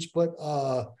iTunes, but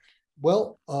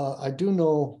I do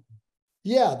know.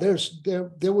 Yeah,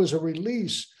 there was a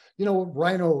release,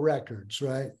 Rhino Records,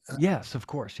 right? Yes, of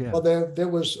course. Yeah. Well, there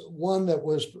was one that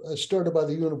was started by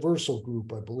the Universal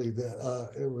Group, I believe.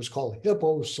 That it was called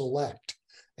Hippo Select,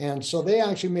 and so they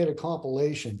actually made a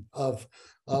compilation of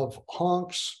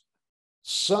Honk's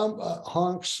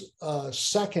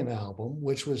second album,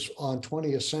 which was on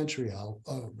 20th Century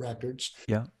Records,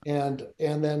 Yeah. and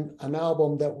then an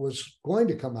album that was going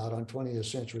to come out on 20th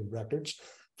Century Records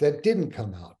that didn't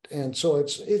come out. And so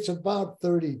it's about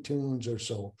 30 tunes or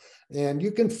so. And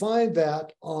you can find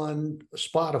that on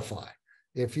Spotify.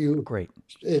 If you Great.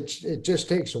 it just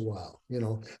takes a while,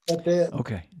 But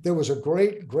Okay. there was a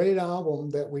great album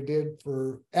that we did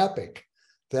for Epic,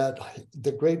 that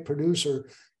the great producer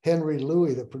Henry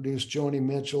Louis, that produced Joni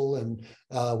Mitchell and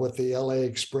with the LA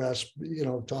Express,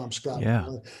 Tom Scott Yeah.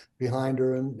 behind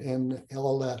her, and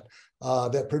all that,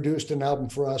 that produced an album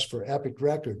for us for Epic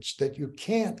Records that you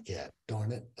can't get,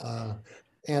 darn it.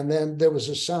 And then there was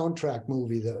a soundtrack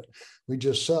movie that we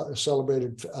just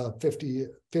celebrated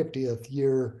 50th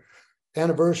year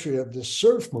anniversary of the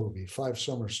surf movie, Five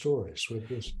Summer Stories, which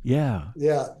was, Yeah.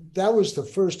 yeah, that was the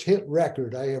first hit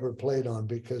record I ever played on,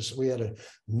 because we had a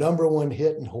 #1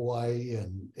 hit in Hawaii,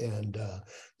 and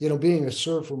being a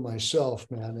surfer myself,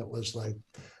 man, it was like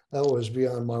that was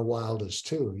beyond my wildest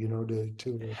too,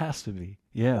 to Has to be.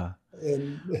 Yeah.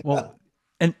 and Well,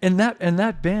 and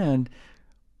that band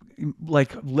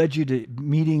like led you to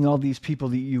meeting all these people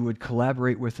that you would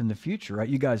collaborate with in the future, right?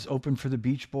 You guys opened for the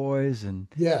Beach Boys and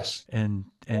yes, and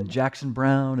Jackson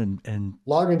Brown and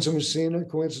Loggins and Messina,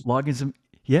 coincidentally, Loggins.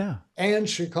 Yeah. and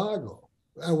Chicago.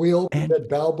 And we opened And at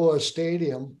Balboa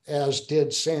Stadium, as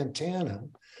did Santana,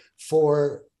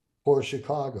 for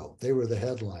Chicago. They were the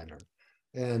headliner.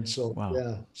 And so, wow.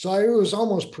 yeah, so it was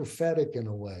almost prophetic in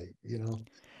a way,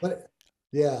 But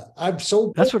yeah, I'm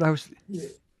so That's what I was.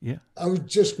 Yeah. I was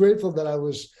just grateful that I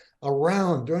was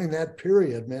around during that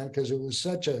period, man, because it was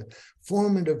such a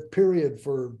formative period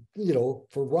for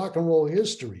rock and roll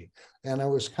history. And I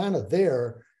was kind of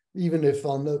there, even if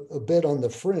a bit on the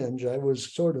fringe, I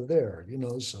was sort of there,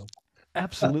 so.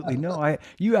 Absolutely. No,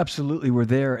 you absolutely were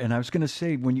there. And I was going to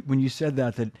say when you said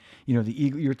that the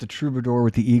Eagle, you're at the Troubadour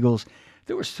with the Eagles,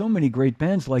 there were so many great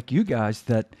bands like you guys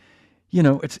that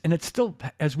it's still,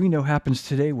 as we know, happens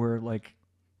today, where like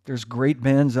there's great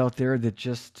bands out there that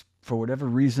just for whatever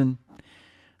reason,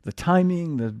 the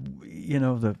timing,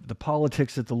 the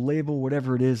politics at the label,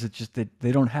 whatever it is, it's just that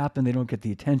they don't happen, they don't get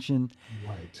the attention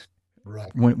Right,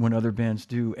 right. when other bands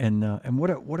do. And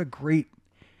what a great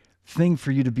thing for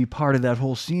you to be part of that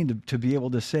whole scene, to be able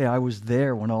to say I was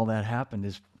there when all that happened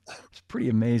is it's pretty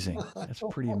amazing. That's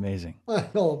pretty amazing. I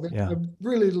know, man. Yeah. I've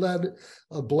really led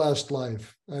a blessed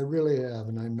life. I really have,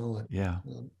 and I know it. Yeah.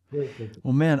 Grateful.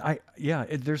 Well, man,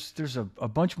 there's a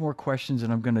bunch more questions,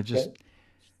 and I'm gonna just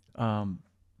Okay.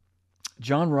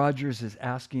 John Rogers is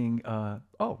asking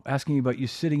asking about you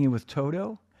sitting in with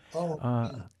Toto. Oh, uh,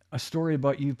 yeah. a story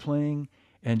about you playing,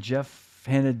 and Jeff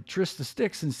handed Trish the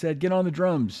sticks and said, "Get on the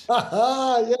drums."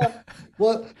 Yeah.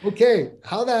 Well, okay.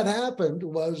 How that happened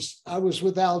was I was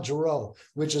with Al Jarreau,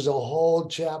 which is a whole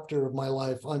chapter of my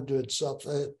life unto itself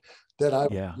that I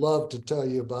would Yeah. love to tell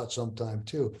you about sometime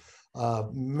too.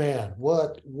 Man,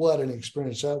 what an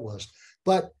experience that was.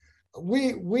 But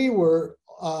we were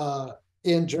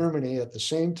in Germany at the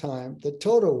same time that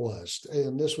Toto was,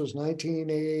 and this was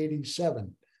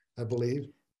 1987, I believe.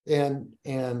 And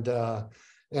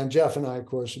Jeff and I, of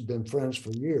course, had been friends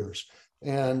for years.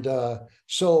 And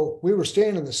so we were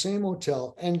staying in the same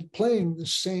hotel and playing the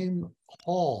same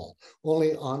hall,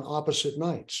 only on opposite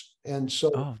nights. And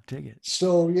so, Oh, dig it.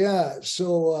 so yeah.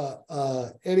 So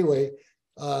anyway,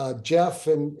 Jeff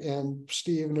and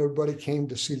Steve and everybody came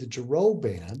to see the Jarreau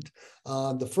band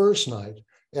the first night.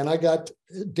 And I got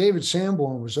David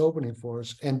Sanborn was opening for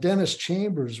us, and Dennis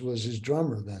Chambers was his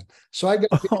drummer then. So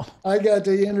Oh, I got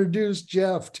to introduce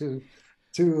Jeff to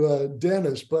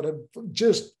Dennis, but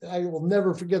I will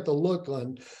never forget the look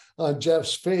on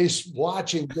Jeff's face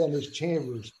watching Dennis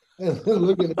Chambers and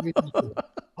looking at me.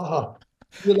 Oh,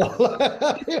 you know,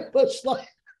 it was like,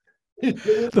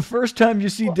 the first time you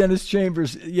see Dennis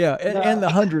Chambers, yeah, and yeah, the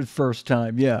 100th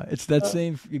time, yeah, it's that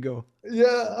same. You go,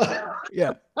 yeah.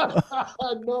 yeah.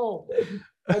 I know.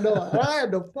 I know. I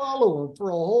had to follow him for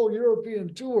a whole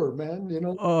European tour, man, with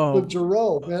Oh,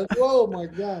 Jarreau, man. Oh my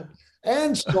God.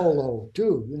 And solo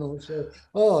too, So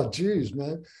oh geez,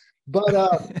 man.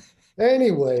 But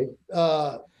anyway,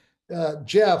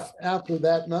 Jeff, after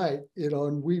that night,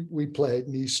 and we played,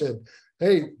 and he said,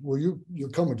 "Hey, well, you're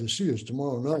coming to see us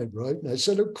tomorrow night, right?" And I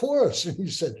said, "Of course." And he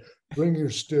said, "Bring your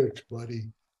sticks,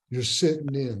 buddy. You're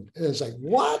sitting in." And it's like,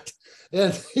 "What?"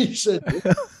 And he said,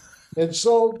 and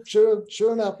so sure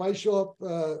enough, I show up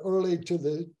early to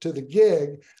the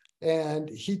gig, and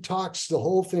he talks the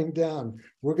whole thing down.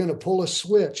 We're going to pull a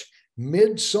switch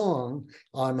mid song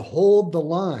on "Hold the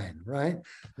Line," right?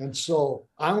 And so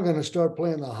I'm going to start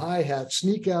playing the hi hat,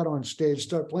 sneak out on stage,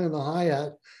 start playing the hi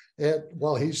hat.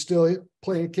 While he's still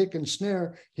playing kick and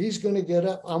snare, he's going to get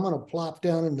up. I'm going to plop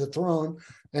down in the throne,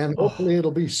 and hopefully oh,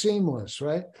 it'll be seamless,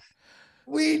 right?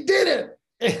 We did it.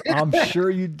 I'm sure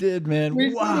you did, man. We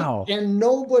did it. Wow. And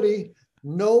nobody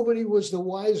was the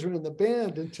wiser in the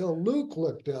band until Luke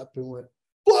looked up and went,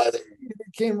 "What?"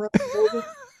 He came running over.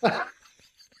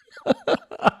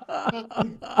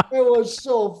 It was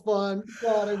so fun.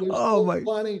 God, it was Oh so my,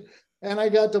 funny. And I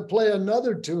got to play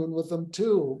another tune with them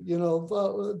too,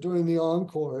 during the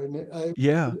encore. And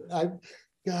yeah, I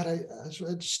was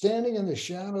standing in the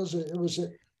shadows.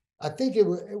 I think it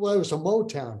was a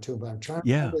Motown tune, but I'm trying to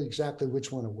yeah. remember exactly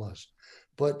which one it was.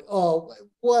 But oh,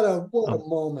 what a Oh,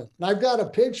 moment! And I've got a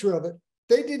picture of it.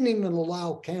 They didn't even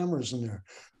allow cameras in there,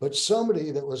 but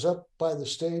somebody that was up by the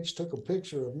stage took a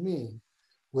picture of me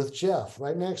with Jeff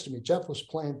right next to me. Jeff was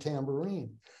playing tambourine,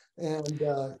 and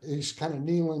he's kind of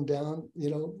kneeling down,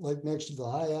 like next to the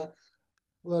hi-hat.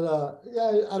 But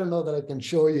yeah, I don't know that I can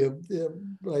show you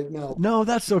right now. no,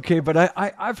 that's okay. But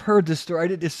I've heard this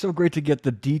story. It's so great to get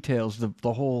the details,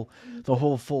 the whole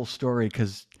full story.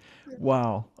 Because,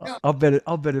 wow, Yeah. I'll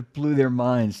bet it blew their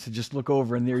minds to just look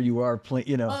over and there you are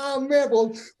playing. Oh man, well,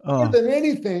 more Oh, than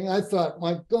anything, I thought,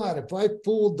 my God, if I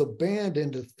fooled the band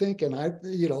into thinking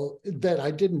that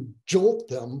I didn't jolt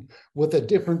them with a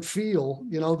different feel,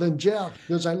 than Jeff,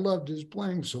 because I loved his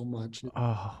playing so much.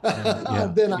 oh, man,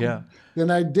 yeah, then I yeah. then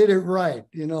I did it right.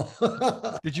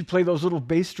 Did you play those little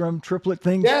bass drum triplet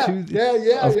things Yeah, too? yeah,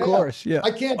 yeah, Of yeah. course, yeah.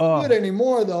 I can't do it Oh,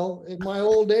 anymore though. In my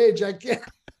old age, I can't.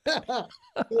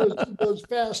 those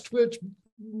fast twitch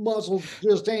muscles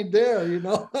just ain't there.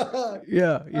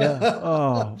 yeah, yeah.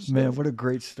 Oh man, So, what a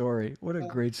great story! What a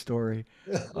great story!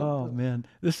 Oh man,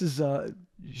 this is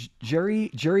Jerry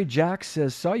Jack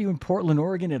says saw you in Portland,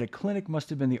 Oregon at a clinic. Must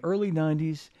have been the early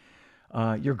 '90s.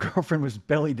 Your girlfriend was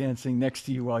belly dancing next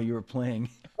to you while you were playing.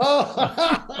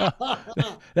 oh,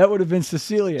 That would have been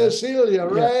Cecilia. Cecilia,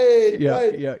 Yeah, right, yeah,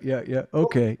 right. yeah, yeah, yeah. Well,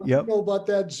 Okay, you yep. know about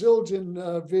that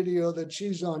Zildjian video that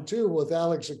she's on too with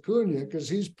Alex Acuna because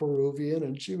he's Peruvian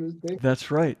and she was big.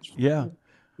 That's right. Yeah.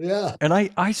 Yeah. And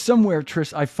I somewhere,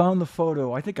 Tris, I found the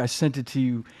photo. I think I sent it to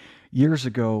you years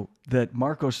ago that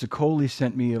Marco Sicoli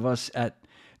sent me of us at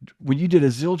when you did a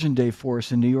Zildjian Day for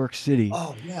us in New York City.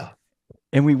 Oh yeah.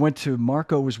 And we went to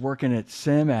Marco was working at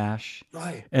Sam Ash,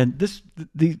 Right. and this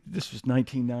was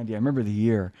 1990. I remember the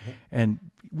year, and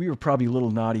we were probably a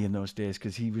little naughty in those days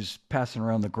because he was passing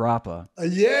around the grappa.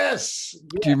 Yes.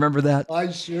 Do Yeah, you remember that? I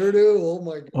sure do. Oh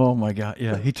my Oh my God.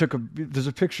 Yeah. He took there's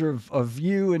a picture of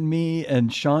you and me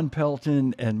and Sean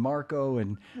Pelton and Marco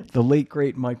and the late,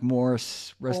 great Mike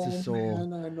Morris, rest his Oh soul.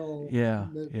 man, I know. Yeah.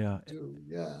 That Yeah. too.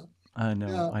 Yeah. I know.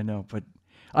 Yeah. I know. But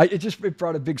it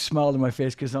brought a big smile to my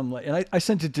face because I'm like, and I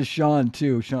sent it to Sean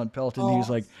too, Sean Pelton. He was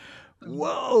Oh, like,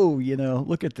 whoa,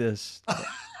 look at this.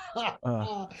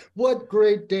 Uh, what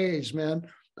great days, man.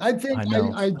 I think I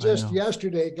know. I I just know.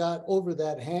 yesterday got over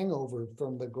that hangover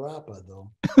from the grappa,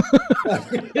 though.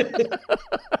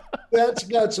 That's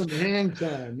got some hang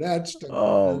time. That stuff,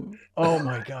 man. Oh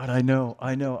my God. I know.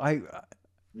 I know.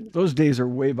 Those days are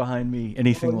way behind me.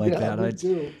 Anything Oh, like yeah, that. me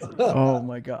too. Oh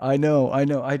my God. I know. I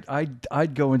know.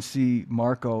 I'd go and see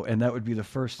Marco, and that would be the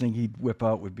first thing he'd whip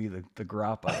out would be the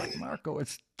grappa. Like, Marco,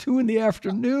 it's 2 in the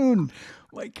afternoon.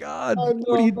 My I God, what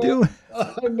are know, you man. doing?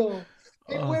 I know.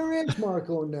 Hey, Uh, where is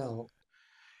Marco now?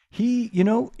 he,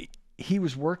 he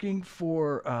was working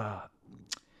for,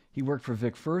 he worked for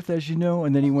Vic Firth, as you know,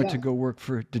 and then he went to Yeah. go work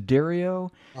for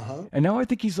D'Addario. Uh-huh. And now I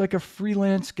think he's like a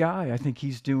freelance guy. I think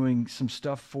he's doing some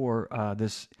stuff for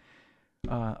this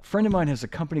friend of mine has a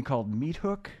company called Meat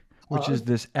Hook, which Uh-huh. is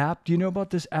this app. Do you know about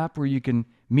this app where you can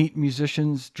meet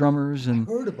musicians, drummers, I and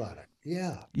heard about it.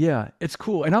 Yeah. yeah, it's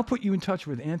cool. And I'll put you in touch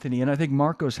with Anthony, and I think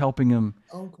Marco's helping him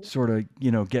Oh, cool. sort of,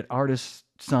 get artists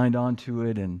signed onto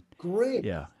it, and Great.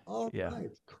 yeah, All yeah, right.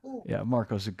 Cool. yeah.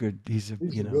 Marco's he's a,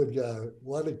 He's a good guy.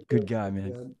 What a good good guy, guy, man.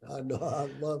 man. I know. I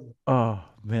love Oh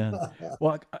man. it.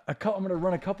 Well, I'm gonna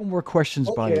run a couple more questions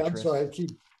by Okay, you, I'm sorry. Tris. I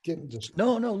keep getting just.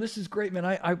 No, no, this is great, man.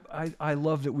 I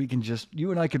love that we can just you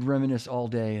and I could reminisce all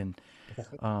day,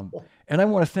 um, and I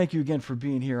want to thank you again for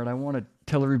being here, and I want to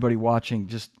tell everybody watching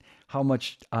just how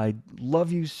much I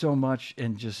love you so much,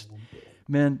 and just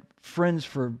man, friends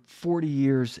for 40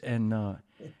 years, and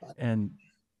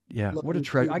yeah, Love what a you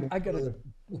treasure. too, my I gotta.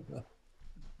 brother.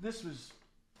 This was.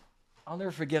 I'll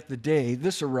never forget the day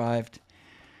this arrived.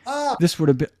 Ah, This would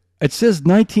have been. It says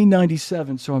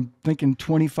 1997, so I'm thinking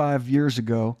 25 years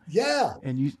ago. yeah.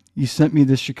 And you sent me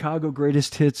the Chicago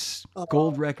Greatest Hits Uh,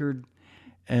 gold record,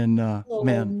 and oh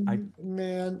man,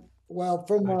 man. Well,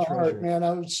 from I my heart, treasure it. man.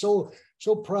 I was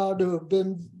so proud to have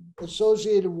been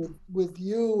associated with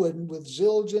you and with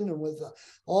Zildjian and with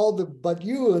all the, but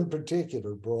you in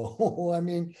particular, bro. I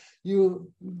mean,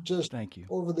 you just Thank you.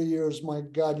 over the years, my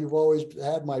God, you've always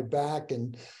had my back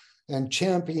and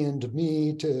championed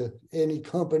me to any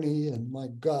company. And my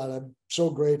God, I'm so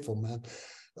grateful, man.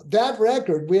 That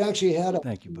record we actually had a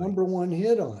Thank you, buddy. number 1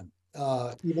 hit on,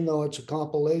 even though it's a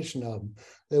compilation album.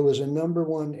 There was a number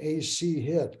 1 AC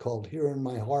hit called "Here in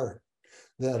My Heart"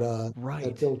 that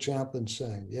Right. Bill Champlin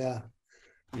sang. Yeah,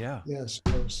 Yeah. yes,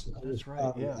 I was That's right.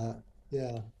 proud of Yeah. that.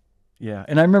 Yeah. Yeah.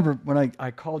 And I remember when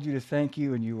I called you to thank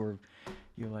you, and you're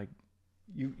like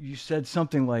you said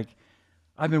something like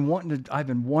I've been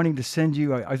wanting to send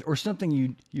you or something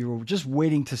you were just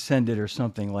waiting to send it or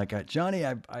something like Johnny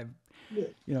I've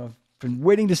Yeah. been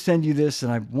waiting to send you this,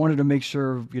 and I wanted to make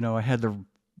sure I had the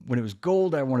when it was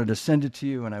gold I wanted to send it to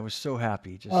you, and I was so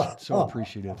happy, just so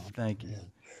appreciative. Thank you.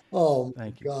 Man. Oh my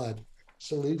Thank you. God. It's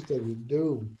the least I can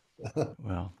do.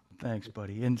 Well, thanks,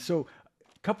 buddy. And so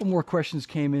a couple more questions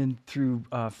came in through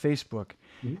Facebook,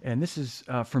 and this is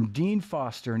from Dean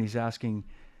Foster, and he's asking.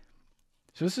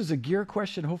 So this is a gear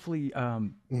question. Hopefully,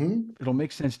 Mhm. it'll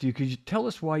make sense to you. Could you tell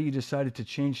us why you decided to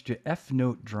change to F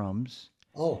note drums,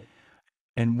 Oh,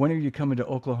 and when are you coming to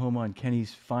Oklahoma on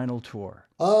Kenny's final tour?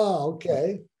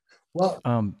 okay. Well,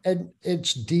 Um, and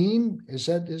it's Dean. Is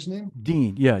that his name?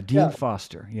 Dean, yeah, Dean Yeah.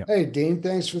 Foster, yeah. Hey, Dean,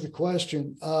 thanks for the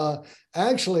question.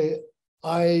 Actually,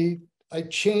 I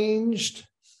changed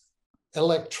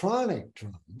electronic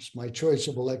drums, my choice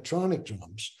of electronic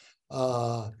drums,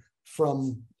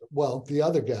 from, well, the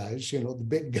other guys, the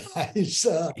big guys,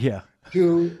 Yeah.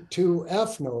 to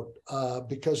F note,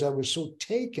 because I was so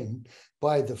taken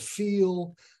by the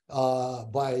feel,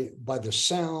 by the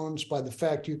sounds, by the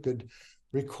fact you could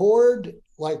record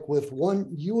like with one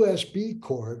USB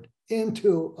cord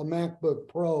into a MacBook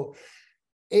Pro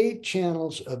 8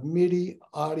 channels of MIDI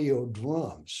audio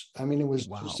drums. I mean, it was just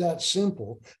Wow. that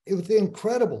simple. It was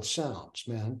incredible sounds,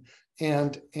 man,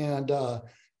 and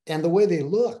the way they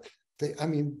look. I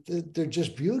mean, they're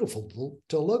just beautiful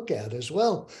to look at as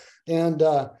well. And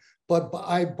but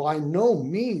I by no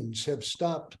means have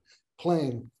stopped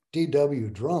playing DW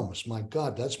drums. My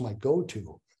God, that's my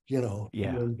go-to. I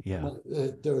Yeah. mean, Yeah.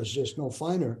 there is just no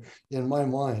finer in my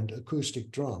mind acoustic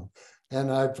drum,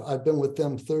 and I've been with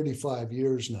them 35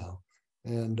 years now.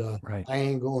 and Right. I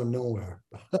ain't going nowhere.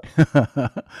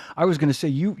 I was going to say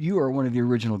you are one of the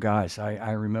original guys.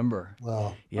 I remember.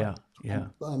 Well, Yeah. Yeah.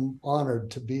 I'm honored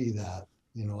to be that.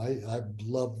 I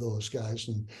love those guys,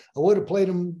 and I would have played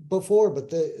them before, but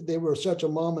they were such a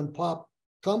mom and pop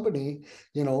company,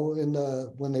 in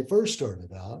the when they first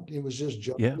started out. It was just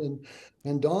John Yeah.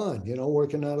 and Don,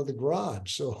 working out of the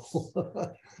garage. So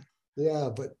yeah,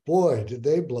 but boy, did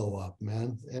they blow up,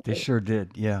 man. And They sure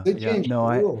did. Yeah. they Yeah. changed No,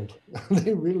 the I world.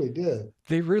 They really did.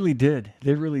 they really did.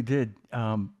 They really did.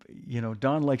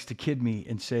 Don likes to kid me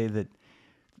and say that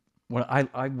when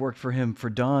I worked for him for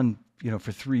Don,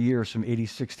 for 3 years from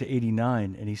 86 to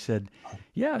 89. And he said,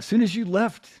 yeah, as soon as you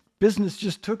left, business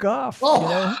just took off.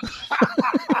 Oh,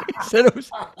 He said it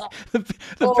was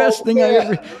the best oh thing I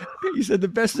ever, man. he said the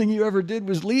best thing you ever did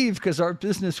was leave because our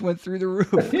business went through the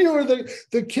roof. You were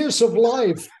the kiss of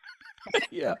life.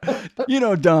 Yeah.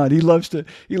 Don, he I loves to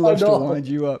wind know.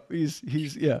 you up.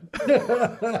 Yeah.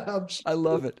 I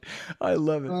love it. I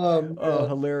love it. Oh, Man.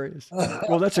 hilarious.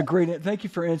 Well, that's a great. Thank you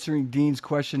for answering Dean's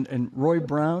question. And Roy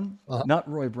Brown, Uh, not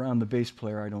Roy Brown, the bass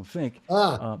player, I don't think,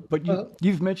 ah, but uh,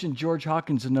 you've mentioned George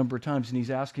Hawkins a number of times, and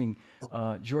he's asking.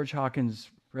 George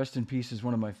Hawkins, rest in peace, is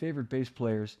one of my favorite bass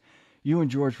players. You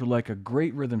and George were like a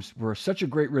great rhythm. Were such a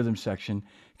great rhythm section.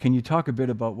 Can you talk a bit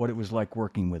about what it was like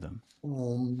working with him?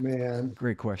 oh man.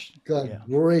 Great question. God, Yeah.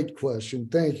 great question.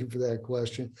 Thank you for that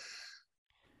question.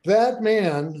 That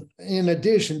man, in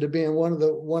addition to being one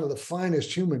of the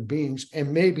finest human beings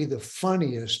and maybe the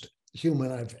funniest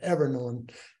human I've ever known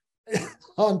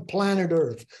on planet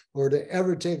Earth, or to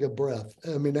ever take a breath.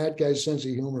 I mean, that guy's sense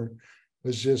of humor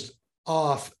was just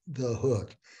off the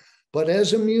hook. But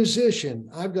as a musician,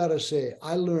 I've got to say,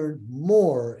 I learned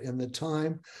more in the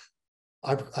time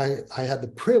I had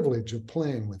the privilege of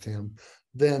playing with him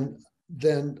than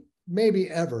maybe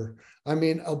ever. I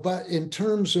mean, about in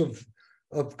terms of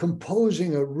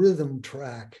composing a rhythm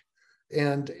track,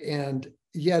 and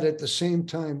yet at the same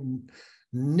time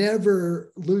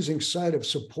never losing sight of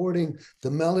supporting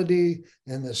the melody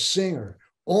and the singer,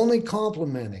 only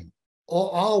complimenting,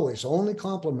 always only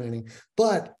complimenting,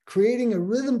 but creating a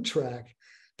rhythm track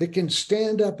that can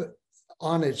stand up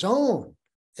on its own.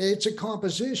 It's a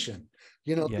composition,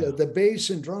 Yeah. the bass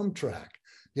and drum track.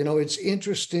 It's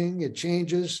interesting. It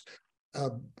changes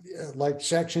like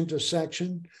section to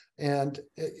section. And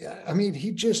I mean,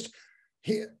 he,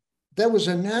 that was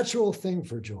a natural thing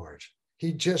for George.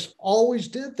 He just always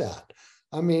did that.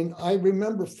 I mean, I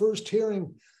remember first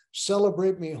hearing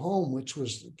Celebrate Me Home, which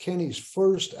was Kenny's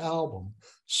first album,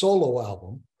 solo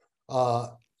album.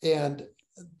 And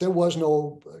there was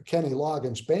no Kenny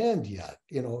Loggins band yet.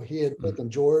 He had taken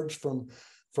George from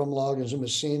Loggins and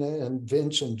Messina, and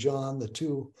Vince and John, the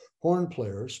two horn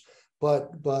players.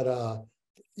 But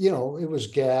it was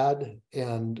Gad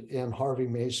and Harvey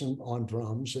Mason on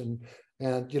drums, and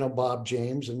Bob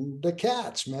James and the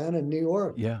Cats, man, in New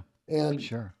York. Yeah. And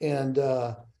Sure. and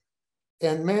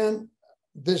man,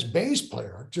 this bass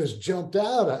player just jumped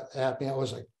out at me. I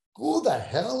was like, who the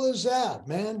hell is that,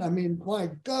 man? I mean, my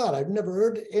God, I've never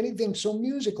heard anything so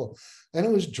musical. And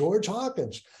it was George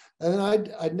Hawkins. And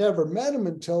I'd never met him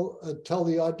until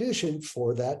the audition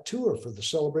for that tour, for the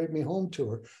Celebrate Me Home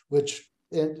tour, which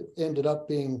ended up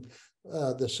being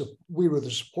we were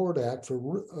the support act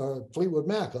for Fleetwood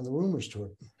Mac on the Rumors tour.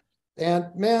 And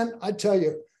man, I tell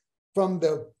you, from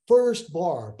the first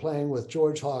bar playing with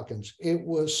George Hawkins, it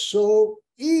was so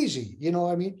easy.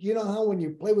 I mean, how when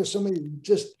you play with somebody,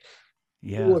 you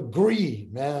Yeah. agree,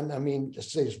 man. I mean, it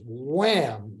says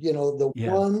wham, the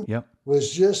Yeah. one Yep.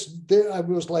 was just there. I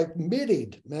was like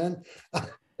middied, man.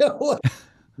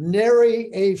 Nary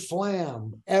a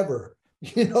flam ever,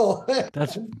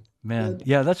 That's man. And,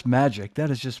 Yeah, that's magic. That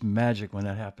is just magic when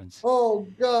that happens. oh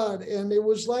God. And it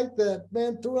was like that,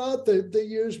 man, throughout the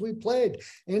years we played.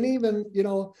 And even,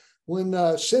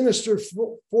 when sinister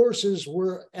forces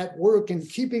were at work and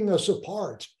keeping us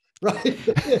apart, right?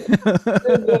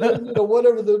 And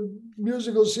whatever the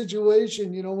musical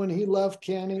situation, when he left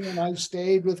Kenny and I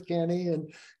stayed with Kenny,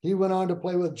 and he went on to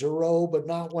play with Jarreau, but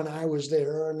not when I was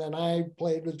there. And then I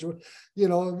played with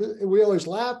Jarreau, we always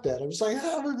laughed at it. It was like,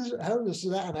 how does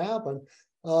that happen?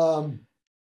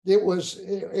 It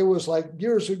was like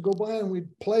years would go by and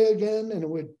we'd play again,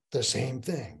 and the same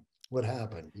thing would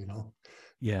happen,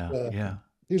 Yeah. uh, Yeah.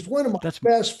 He's one of my That's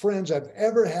best friends I've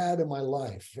ever had in my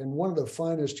life, and one of the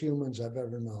finest humans I've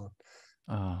ever known.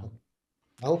 uh,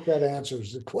 I hope that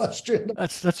answers the question.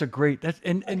 that's a great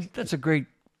and that's a great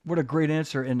what a great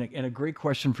answer and a great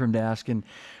question for him to ask. And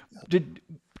did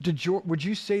George, would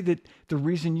you say that the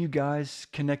reason you guys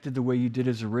connected the way you did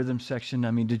as a rhythm section?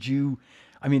 I mean,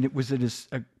 was it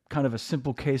a kind of a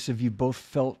simple case of you both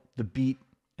felt the beat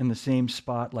in the same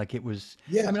spot, like it was.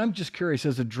 I Yes, mean, I'm just curious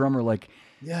as a drummer, like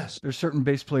yes, there's certain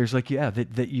bass players, like yeah,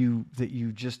 that you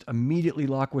just immediately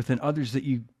lock with, and others that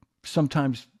you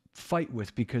sometimes fight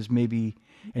with because maybe,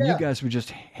 and you yeah. guys were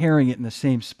just hearing it in the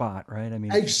same spot, right? I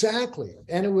mean, Exactly,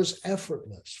 and it was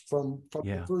effortless from the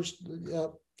yeah, first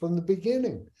from the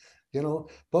beginning, you know.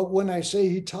 But when I say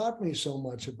he taught me so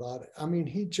much about it, I mean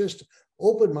he just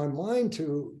opened my mind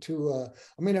to.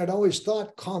 I mean, I'd always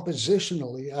thought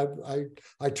compositionally.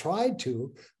 I tried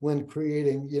to when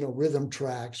creating rhythm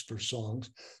tracks for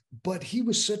songs, but he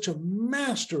was such a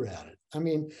master at it. I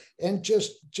mean, and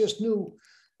just knew.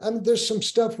 I mean, there's some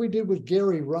stuff we did with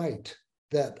Gary Wright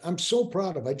that I'm so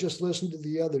proud of. I just listened to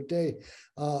the other day,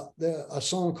 a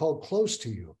song called Close to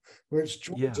You, where it's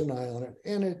George yeah, and I on it.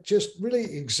 And it just really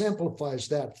exemplifies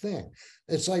that thing.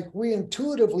 It's like we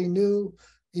intuitively knew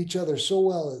each other so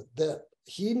well that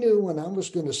he knew when I was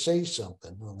going to say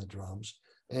something on the drums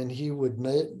and he would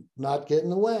not get in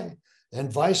the way,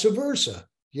 and vice versa,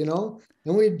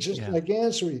 and we'd just yeah, like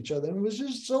answer each other. And it was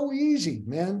just so easy,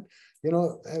 man, you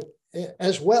know,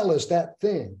 as well as that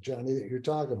thing, Johnny, that you're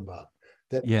talking about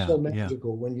that's yeah, so yeah.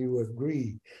 magical when you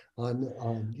agree on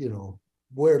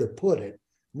where to put it,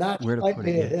 not Where to put it?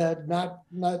 slightly Yeah, ahead,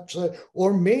 not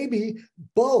or maybe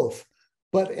both,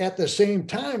 but at the same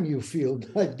time you feel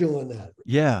like doing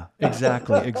yeah,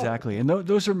 exactly, that. exactly. And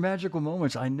those are magical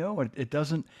moments. I know it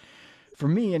doesn't, for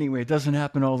me anyway, it doesn't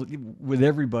happen all with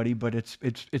everybody, but it's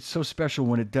so special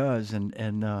when it does.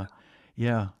 And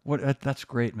yeah, that's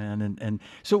great, man.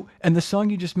 And the song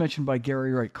you just mentioned by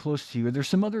Gary Wright, "Close to You." Are there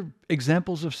some other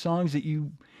examples of songs that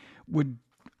you would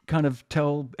kind of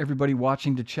tell everybody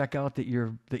watching to check out that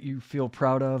you feel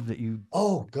proud of that you?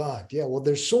 Oh God, yeah. Well,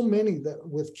 there's so many that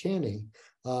with Kenny,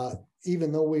 uh,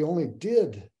 even though we only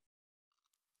did,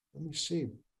 let me see,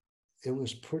 it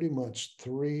was pretty much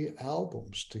 3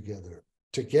 albums together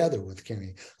with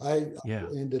Kenny. I Yeah,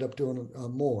 ended up doing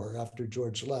more after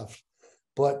George left,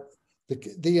 but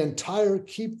the entire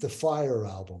Keep the Fire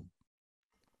album,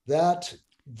 that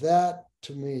that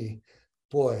to me,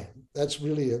 boy, that's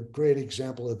really a great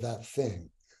example of that thing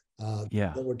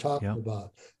yeah, that we're talking yeah.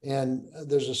 about. And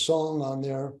there's a song on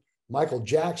there Michael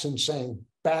Jackson sang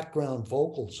background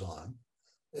vocals on,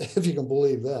 if you can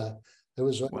believe that. It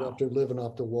was right Wow. after Living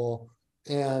Off the Wall.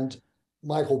 And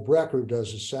Michael Brecker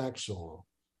does a sax solo.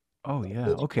 Oh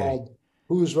yeah. It's Okay. called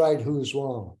Who's Right, Who's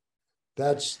Wrong.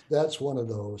 That's one of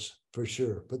those for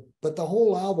sure. But the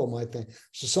whole album, I think,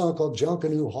 it's a song called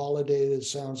Junkanoo Holiday that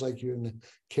sounds like you're in the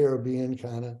Caribbean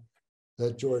kind of,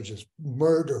 that George just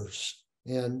murders.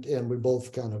 And we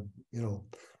both kind of,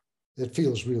 it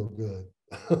feels real good.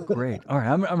 Great. All right,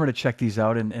 I'm going to check these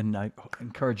out, and I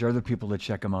encourage other people to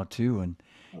check them out too. And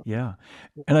yeah,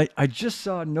 and I just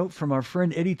saw a note from our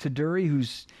friend Eddie Taduri,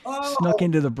 who's snuck Oh,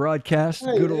 into the broadcast.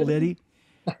 hey, Good old Eddie. Eddie.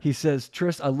 He says,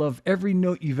 "Tris, I love every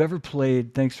note you've ever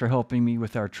played. Thanks for helping me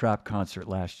with our trap concert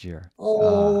last year."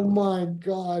 Oh my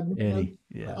God, Eddie. man.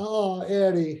 Yeah. Oh,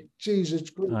 Eddie. Jeez,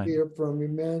 it's great to I, hear from you,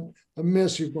 man. I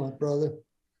miss you, my brother.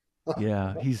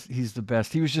 yeah, he's the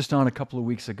best. He was just on a couple of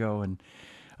weeks ago, and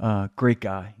great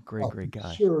guy, Oh, great he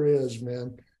guy. sure is,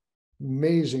 man.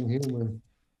 Amazing human.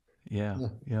 Yeah,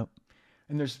 yep.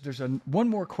 And there's one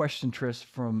more question, Tris,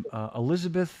 from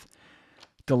Elizabeth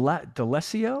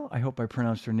Delesio. I hope I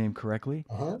pronounced her name correctly.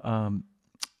 Uh-huh. Um,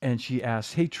 and she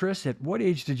asks, "Hey Tris, at what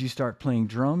age did you start playing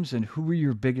drums, and who were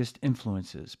your biggest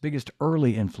influences, biggest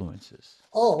early influences?"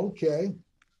 Oh, okay.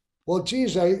 Well,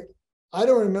 geez, I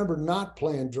don't remember not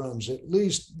playing drums, at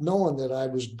least knowing that I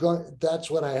was going, that's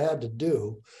what I had to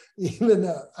do. Even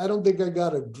I don't think I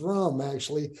got a drum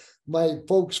actually. My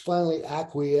folks finally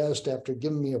acquiesced after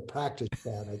giving me a practice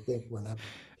pad, I think, when I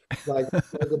like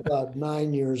about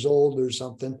 9 years old or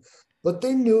something. But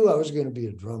they knew I was going to be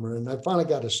a drummer. And I finally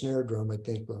got a snare drum, I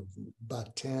think,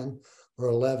 about 10 or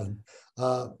 11.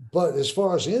 But as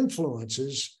far as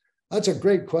influences, that's a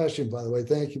great question, by the way.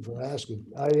 Thank you for asking.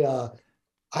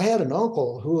 I had an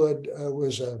uncle who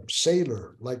was a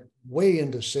sailor, like way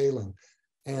into sailing,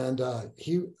 and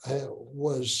he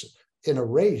was in a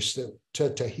race to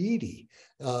Tahiti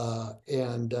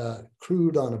and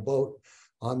crewed on a boat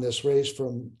on this race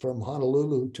from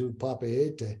Honolulu to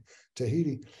Papeete,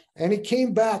 Tahiti, and he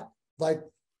came back like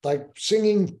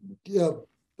singing,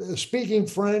 speaking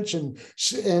French and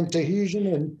Tahitian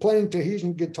and playing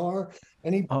Tahitian guitar,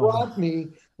 and he Oh, brought me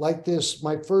like this,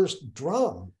 my first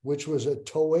drum, which was a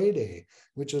toede,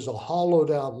 which is a hollowed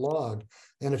out log.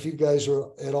 And if you guys are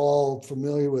at all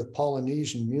familiar with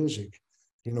Polynesian music,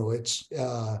 it's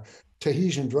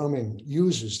Tahitian drumming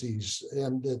uses these,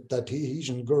 and the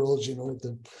Tahitian girls, with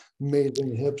the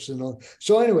amazing hips and all.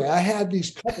 So anyway, I had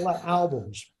these couple of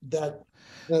albums that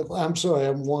I'm sorry,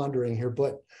 I'm wandering here,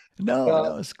 but No, uh,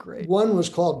 no, it's great. one was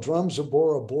called Drums of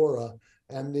Bora Bora,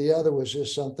 and the other was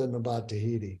just something about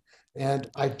Tahiti. And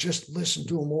I just listened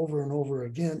to them over and over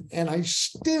again. And I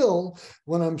still,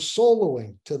 when I'm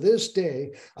soloing to this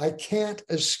day, I can't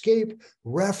escape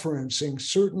referencing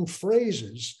certain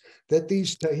phrases that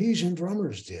these Tahitian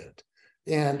drummers did.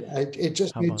 And it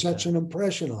just How made about such that? an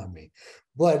impression on me.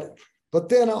 But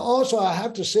then also I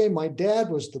have to say my dad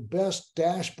was the best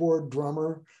dashboard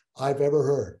drummer I've ever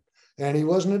heard. And he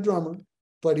wasn't a drummer,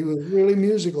 but he was really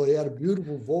musical. He had a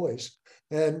beautiful voice.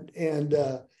 And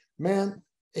man,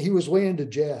 he was way into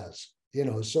jazz,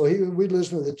 so we'd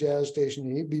listen to the jazz station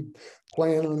and he'd be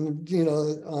playing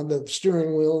on the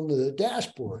steering wheel and the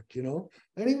dashboard, and Oh,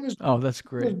 that's he was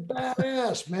great.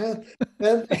 badass, man.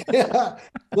 And yeah,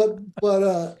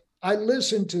 but I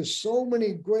listened to so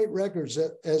many great records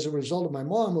that, as a result of my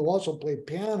mom, who also played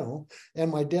piano, and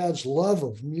my dad's love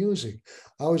of music.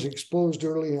 I was exposed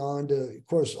early on to, of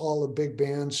course, all the big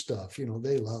band stuff.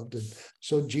 They loved it.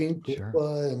 So Gene Sure.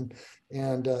 Krupa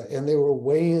and they were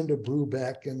way into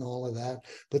Brubeck and all of that.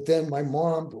 But then my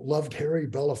mom loved Harry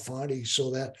Belafonte, so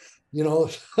that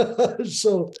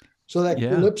so that Yeah.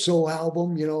 Calypso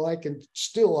album,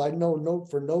 I know note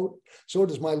for note. So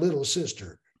does my little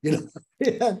sister, and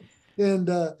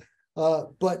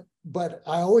but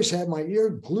I always had my ear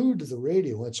glued to the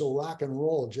radio, and so rock and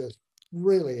roll just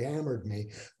really hammered me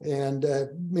and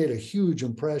made a huge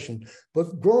impression.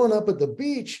 But growing up at the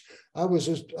beach, I was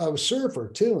a surfer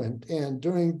too, and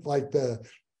during like the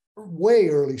way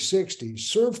early 60s,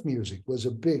 surf music was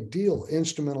a big deal,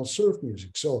 instrumental surf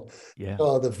music. So Yeah.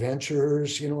 the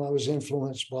Ventures, I was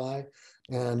influenced by,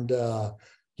 and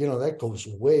that goes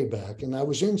way back. And I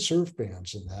was in surf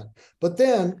bands and that. But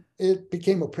then it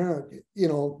became apparent,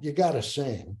 you got to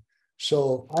sing.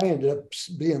 So I ended up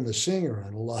being the singer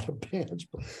in a lot of bands,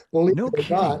 believe No it or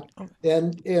kidding. not. Oh,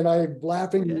 And I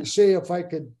laughingly yeah. say, if I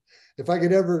could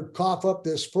ever cough up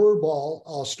this fur ball,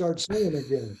 I'll start singing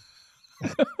again.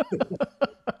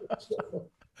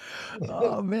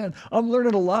 Oh man, I'm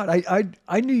learning a lot.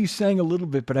 I knew you sang a little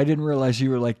bit, but I didn't realize you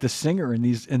were like the singer in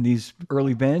these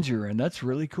early bands you were in. That's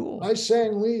really cool. I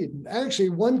sang lead. Actually,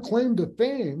 one claim to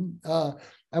fame.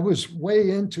 I was way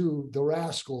into the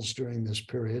Rascals during this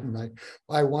period, and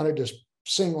I wanted to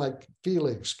sing like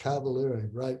Felix Cavaliere,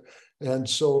 right? And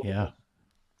so Yeah.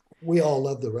 we all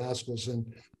loved the Rascals,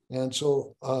 and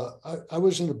so I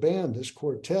was in a band, this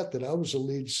quartet, that I was a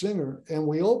lead singer, and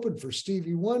we opened for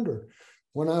Stevie Wonder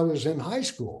when I was in high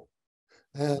school,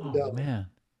 and Oh man.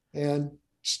 and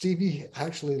Stevie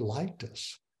actually liked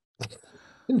us.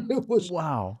 And it was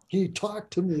Wow. he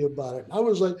talked to me about it. I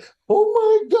was like, oh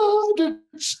my God,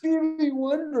 it's Stevie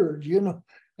Wonder,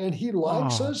 and he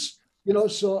likes Oh, us,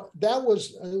 so that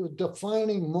was a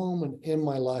defining moment in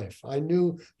my life. I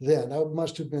knew then, I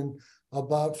must have been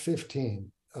about 15,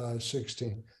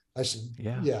 16. I said,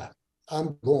 yeah. yeah,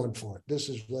 I'm going for it. This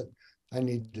is what I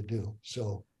need to do.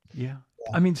 So, Yeah.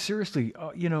 I mean, seriously,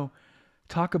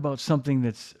 talk about something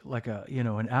that's like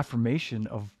an affirmation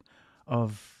of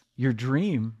your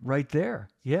dream right there.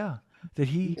 Yeah. That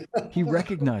he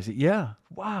recognized it. Yeah.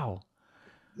 Wow.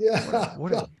 What a yeah.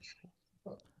 what a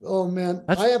Oh man,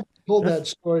 I that's haven't told that's that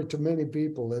story to many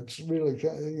people. It's really,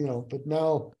 but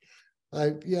now I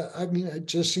mean, it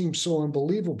just seems so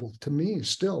unbelievable to me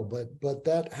still, but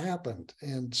that happened.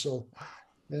 And so,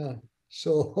 yeah.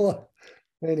 So what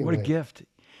a anyway, gift.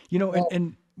 And well,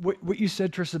 and what you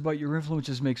said, Tris, about your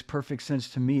influences makes perfect sense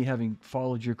to me, having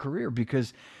followed your career,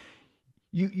 because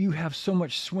you have so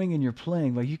much swing in your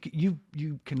playing. Like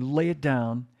you can lay it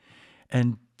down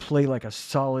and play like a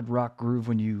solid rock groove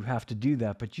when you have to do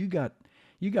that, but you got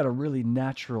a really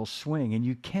natural swing, and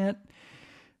you can't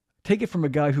take it from a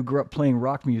guy who grew up playing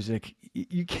rock music.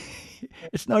 You can't,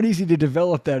 it's not easy to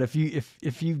develop that if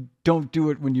you don't do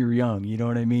it when you're young. You know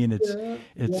what I mean? It's yeah,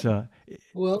 yeah. it's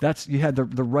Well, that's you had the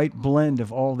right blend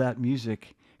of all that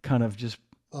music kind of just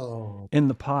oh in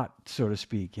the pot, so to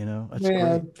speak. That's great.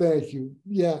 man, thank you.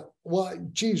 Yeah. Well,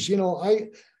 geez, I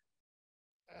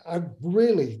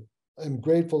really am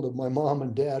grateful to my mom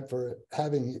and dad for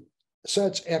having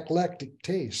such eclectic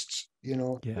tastes. Yeah.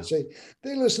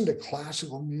 They listen to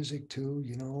classical music too,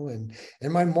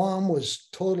 and my mom was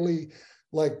totally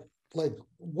like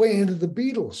way into the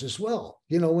Beatles as well.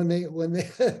 When they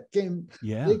came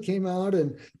Yeah. they came out,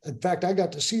 and in fact I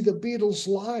got to see the Beatles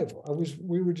live.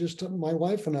 We were just my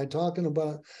wife and I talking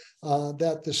about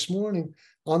that this morning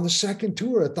on the second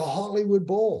tour at the Hollywood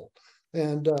Bowl,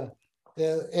 and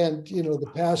and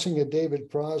the passing of David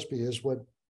Crosby is what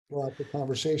brought the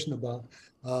conversation about.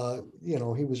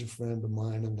 He was a friend of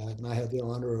mine and that, and I had the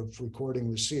honor of recording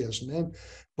with CSN.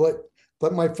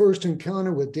 But my first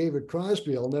encounter with David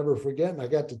Crosby, I'll never forget, and I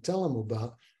got to tell him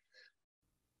about.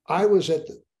 I was at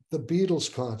the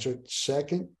Beatles concert,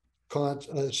 second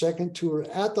tour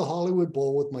at the Hollywood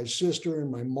Bowl with my sister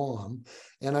and my mom,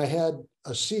 and I had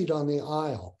a seat on the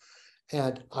aisle,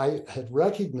 and I had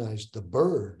recognized the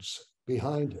Byrds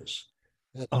behind us.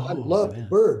 And I Oh love the man.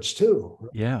 Byrds too.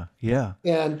 Yeah. Yeah.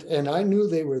 And I knew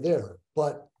they were there.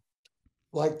 But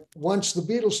like once the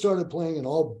Beatles started playing and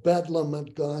all Bedlam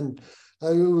had gone,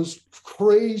 it was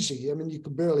crazy. I mean, you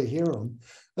could barely hear them.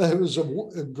 It was a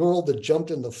girl that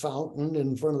jumped in the fountain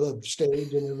in front of the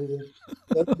stage and everything.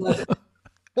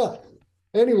 But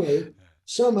anyway,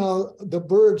 somehow the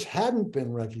Byrds hadn't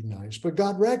been recognized, but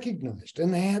got recognized,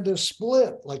 and they had to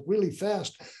split like really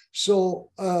fast. So,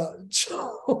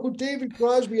 so David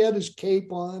Crosby had his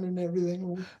cape on and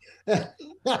everything.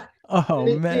 Oh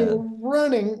He man. came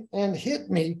running and hit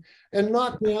me and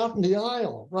knocked me out in the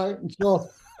aisle, right? And so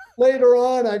later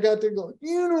on, I got to go,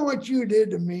 you know what you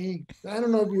did to me? I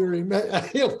don't know if you remember.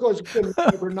 Of course, he couldn't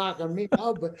remember knocking me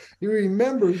out, but he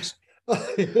remembers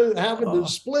having to Oh,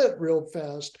 split real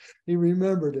fast. He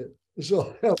remembered it.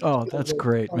 So that was oh, kind that's of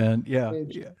great, a man. Yeah.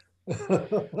 change. Yeah.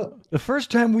 The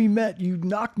first time we met, you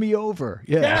knocked me over.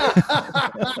 Yeah.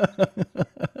 Yeah,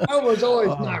 I was always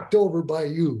Oh, knocked over by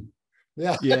you.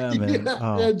 Yeah, yeah, man. yeah,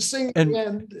 Oh, and singing and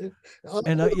and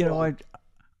you know, otherwise.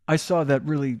 I saw that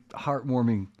really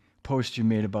heartwarming post you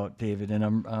made about David, and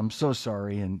I'm so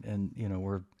sorry, and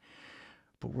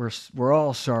we're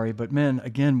all sorry, but man,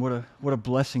 again, what a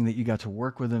blessing that you got to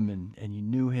work with him and you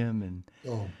knew him, and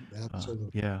Oh, absolutely.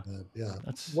 yeah, Yeah.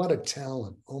 that's What a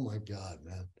talent. Oh my God,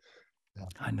 man. Yeah.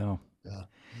 I know. Yeah.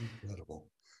 Incredible.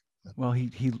 Well,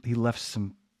 he left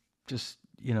some just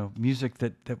music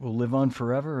that will live on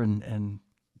forever, and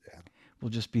Yeah. we'll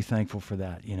just be thankful for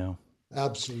that.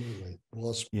 Absolutely.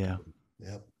 Well Yeah. spoken.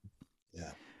 Yep.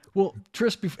 Yeah. Well,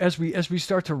 Tris, as we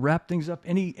start to wrap things up,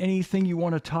 anything you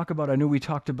want to talk about? I know we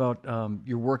talked about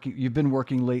you've been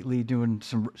working lately doing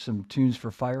some tunes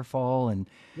for Firefall, and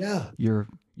Yeah. you're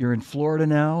in Florida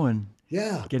now and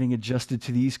Yeah. getting adjusted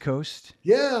to the East Coast.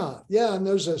 Yeah. Yeah. And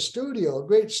there's a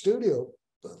great studio,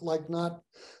 but like not,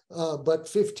 but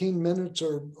 15 minutes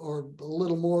or a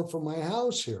little more from my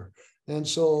house here. And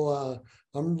so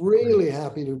I'm Great. really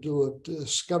happy to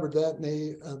discovered that. And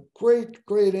they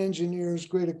great engineers,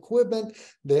 great equipment.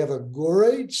 They have a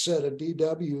great set of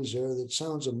DWs there that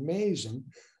sounds amazing.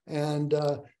 And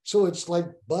so it's like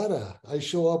butter. I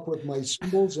show up with my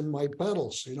cymbals and my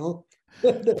pedals.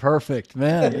 Perfect,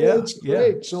 man. Yeah, It's yeah.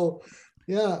 great. So,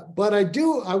 yeah, but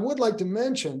I would like to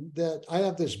mention that I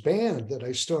have this band that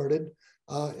I started.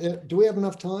 Do we have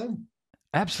enough time?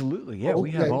 Absolutely. Yeah,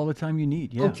 we have Okay. all the time you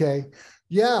need. Yeah. Okay.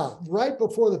 Yeah. Right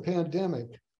before the pandemic,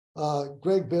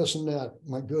 Greg Bissonette,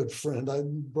 my good friend,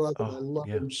 brother, I Oh, love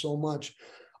yeah. him so much.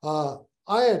 Uh,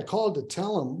 I had called to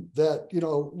tell him that,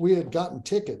 we had gotten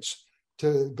tickets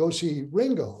to go see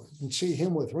Ringo and see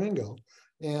him with Ringo.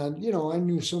 And, I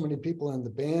knew so many people in the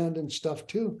band and stuff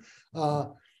too.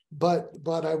 But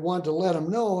I wanted to let him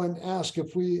know and ask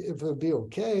if it would be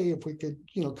okay if we could,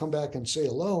 come back and say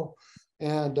hello.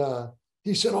 And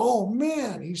he said, "Oh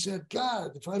man," he said,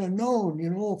 "God, if I'd have known,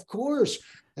 of course."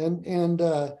 And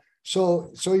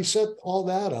so he set all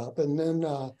that up, and then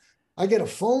I get a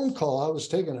phone call. I was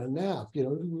taking a nap.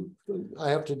 I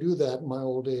have to do that in my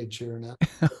old age here now.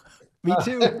 Me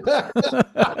too.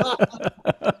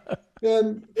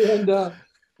 And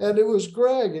it was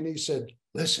Greg, and he said,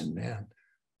 "Listen, man,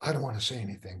 I don't want to say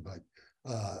anything, but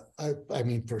I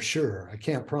mean, for sure, I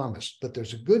can't promise, but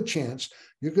there's a good chance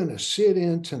you're going to sit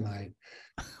in tonight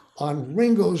on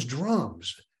Ringo's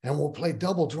drums, and we'll play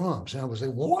double drums." And I was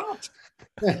like, "What?"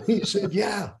 And he said,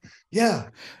 "Yeah, yeah."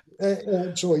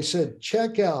 And so he said,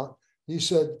 "Check out." He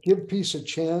said, "Give peace a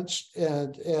chance,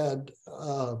 and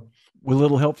With a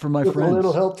little help from my with a little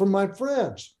friends. help from my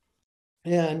friends."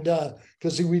 And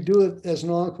because we do it as an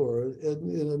encore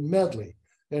in a medley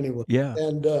anyway. Yeah.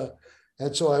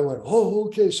 And so I went, "Oh,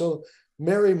 okay." So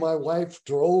Mary, my wife,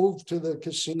 drove to the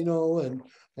casino, and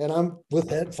I'm with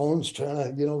headphones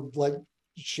trying to, like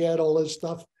shed all this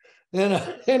stuff. And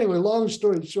anyway, long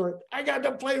story short, I got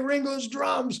to play Ringo's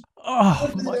drums.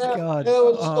 Oh my Yeah, it God.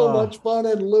 was so Oh. much fun.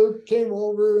 And Luke came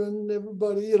over and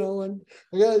everybody, and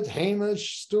I got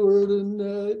Hamish Stewart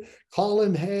and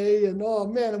Colin Hay. And oh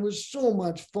man, it was so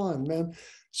much fun, man.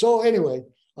 So anyway,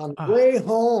 on the Oh. way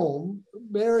home,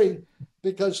 Mary,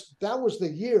 because that was the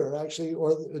year actually,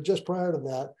 or just prior to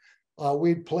that,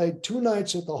 we'd played 2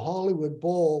 nights at the Hollywood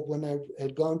Bowl when I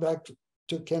had gone back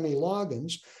to Kenny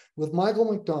Loggins with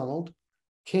Michael McDonald,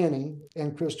 Kenny,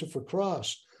 and Christopher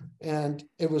Cross. And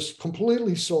it was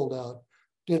completely sold out.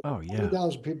 Oh yeah.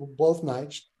 20,000 people both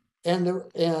nights. And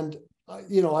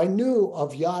I knew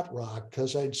of yacht rock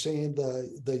because I'd seen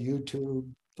the YouTube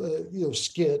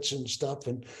skits and stuff,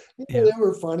 and Yeah. they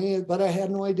were funny, but I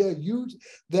had no idea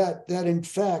that in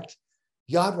fact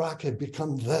yacht rock had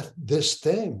become this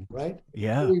thing, right?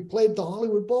 Yeah. We played the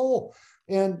Hollywood Bowl,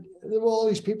 and there were all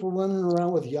these people running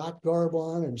around with yacht garb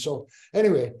on, and so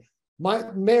anyway,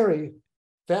 Mary,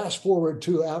 fast forward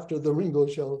to after the Ringo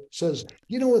show, says,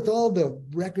 with all the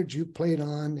records you played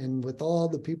on and with all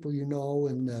the people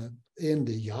in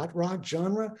the yacht rock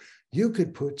genre, you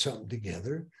could put something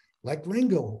together like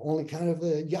Ringo, only kind of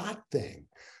a yacht thing.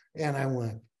 And I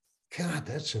went, God,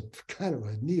 that's a kind of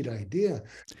a neat idea.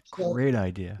 So, Great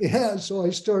idea. yeah, so I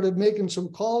started making some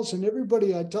calls, and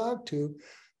everybody I talked to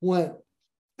went,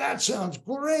 that sounds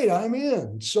great, I'm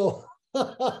in. So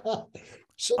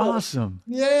Awesome.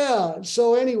 yeah.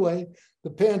 So anyway, the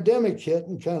pandemic hit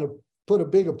and kind of put a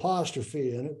big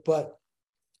apostrophe in it. But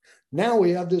now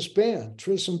we have this band,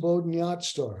 Imboden Yacht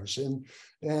Stars, and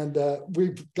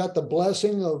we've got the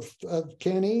blessing of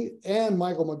Kenny and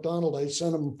Michael McDonald. I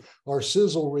sent them our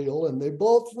sizzle reel, and they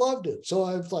both loved it. So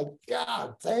I was like,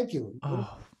 God, thank you.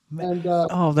 Oh man. And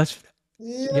Oh,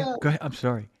 yeah. yeah, Go ahead. I'm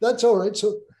sorry. that's all right.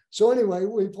 So anyway,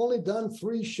 we've only done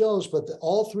 3 shows, but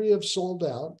all 3 have sold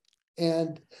out.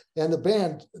 And the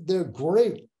band, they're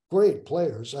great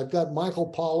players. I've got Michael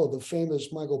Paulo, the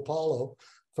famous Michael Paulo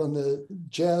from the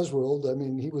jazz world. I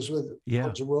mean, he was with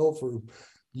Bones Row for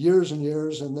years and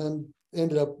years, and then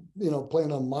ended up,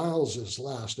 playing on Miles's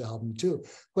last album too.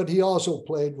 But he also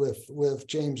played with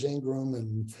James Ingram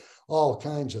and all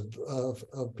kinds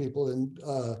of people, and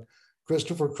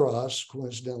Christopher Cross,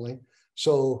 coincidentally.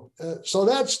 So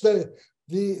that's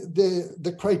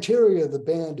the criteria of the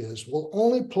band is we'll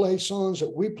only play songs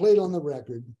that we played on the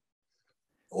record,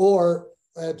 or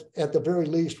at the very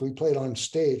least we played on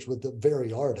stage with the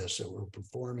very artists that were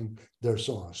performing their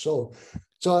songs. So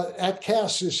that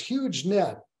casts this huge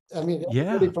net. I mean,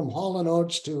 everybody from Hall &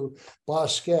 Oates to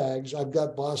Boss Skaggs. I've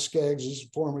got Boss Skaggs as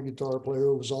a former guitar player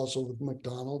who was also with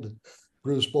McDonald, and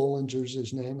Bruce Bollinger's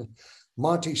his name, and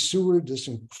Monty Seward, this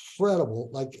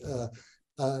incredible,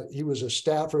 he was a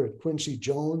staffer at Quincy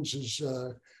Jones's.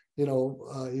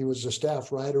 He was a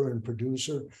staff writer and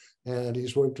producer, and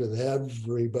he's worked with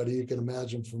everybody you can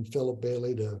imagine, from Philip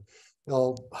Bailey to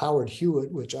Howard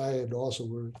Hewitt, which I had also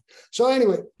worked. So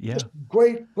anyway,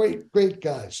 great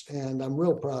guys, and I'm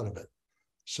real proud of it.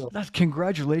 So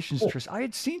congratulations, Tris. I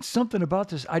had seen something about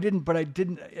this. I didn't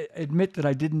admit that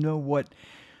I didn't know what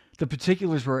the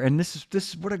particulars were. And this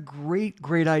is what a great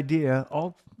idea.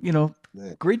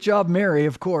 Great job, Mary,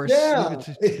 of course. Yeah.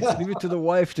 Leave it to the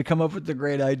wife to come up with the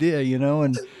great idea,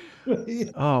 and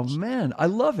oh man, I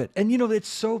love it. And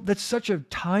that's such a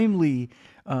timely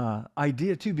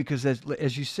idea too, because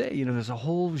as you say, there's a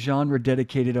whole genre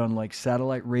dedicated on like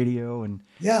satellite radio, and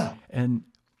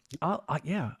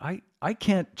I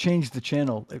can't change the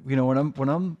channel. When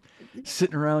I'm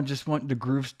sitting around just wanting to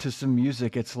groove to some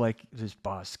music, it's like there's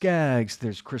Boss Skaggs,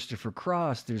 there's Christopher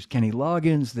Cross, there's Kenny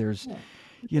Loggins, there's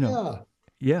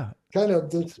kind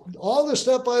of all the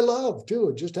stuff I love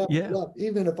too. Just have to love,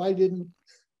 even if I didn't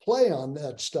play on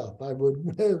that stuff, I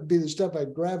would be the stuff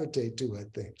I'd gravitate to, I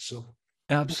think. So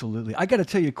absolutely. I got to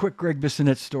tell you a quick Greg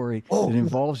Bissonette story that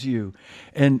involves you,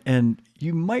 and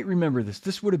you might remember this.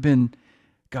 This would have been,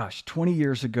 20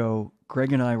 years ago.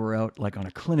 Greg and I were out like on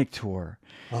a clinic tour.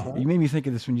 You made me think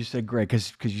of this when you said Greg,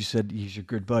 because you said he's your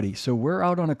good buddy. So we're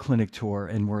out on a clinic tour,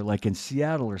 and we're like in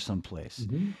Seattle or someplace.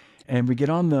 And we get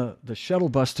on the shuttle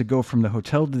bus to go from the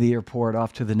hotel to the airport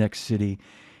off to the next city.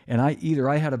 And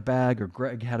I had a bag, or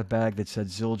Greg had a bag that said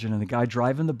Zildjian, and the guy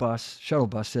driving the shuttle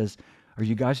bus says, "Are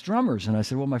you guys drummers?" And I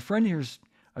said, "Well, my friend here's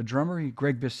a drummer,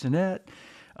 Greg Bissonette.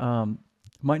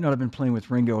 Might not have been playing with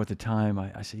Ringo at the time."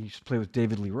 I said, "You should play with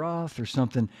David Lee Roth or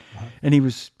something." And he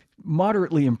was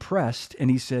moderately impressed, and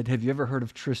he said, "Have you ever heard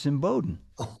of Tris Imboden?"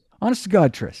 Honest to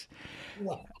God, Tris.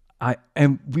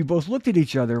 And we both looked at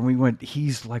each other and we went,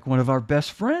 "He's like one of our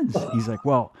best friends." He's like,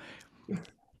 "Well,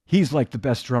 he's like the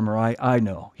best drummer I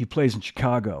know. He plays in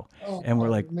Chicago." And we're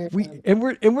like,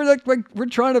 we're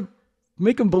trying to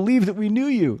make him believe that we knew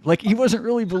you. Like he wasn't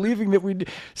really believing that we did.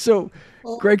 So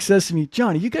Greg says to me,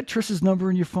 "Johnny, you got Tris's number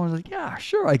in your phone?" I'm like, "Yeah,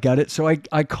 sure, I got it." So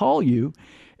I call you,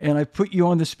 and I put you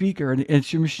on the speaker, and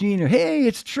it's your machine. Hey,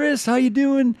 it's Tris. How you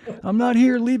doing? I'm not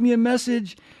here. Leave me a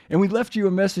message. And we left you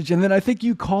a message, and then I think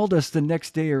you called us the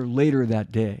next day or later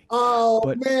that day. Oh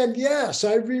But man, yes,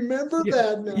 I remember yeah,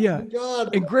 that now. yeah. My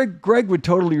God. And Greg would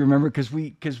totally remember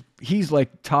because he's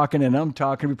like talking and I'm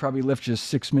talking. We probably left you a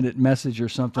 6 minute message or I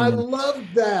something. And love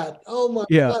that. Oh my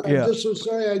yeah, God. I'm yeah. just so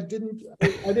sorry I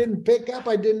didn't pick up.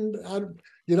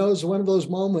 It's one of those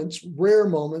moments, rare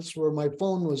moments where my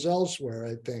phone was elsewhere,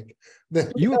 I think.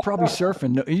 You were probably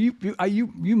surfing. No,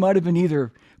 you might have been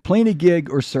either playing a gig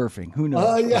or surfing. Who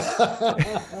Oh knows?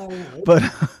 yeah. But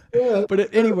Yeah.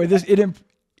 but anyway,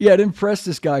 it impressed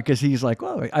this guy because he's like,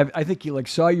 well, I think he like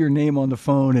saw your name on the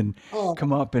phone and Oh,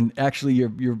 come up and actually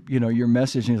your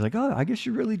message, and he's like, oh, I guess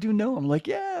you really do know him. I'm like,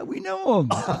 yeah, we know him.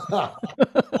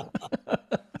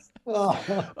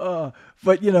 oh,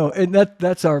 But and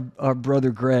that's our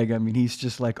brother Greg. I mean, he's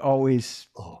just like always,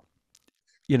 oh.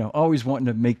 always wanting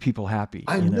to make people happy.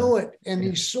 I know it. And Yeah,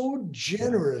 he's so yeah,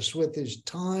 generous with his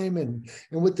time and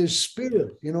with his yeah.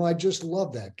 spirit. I just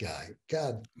love that guy.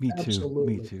 God, Me too. Me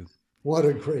absolutely. too. What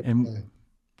a great And guy.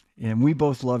 and we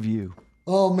both love you.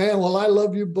 Oh man, well, I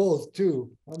love you both too.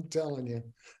 I'm telling you.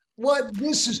 What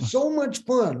this is so much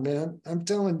fun, man. I'm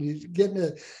telling you,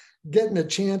 getting a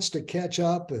chance to catch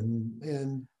up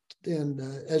and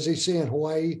as they say in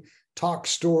Hawaii, talk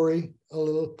story a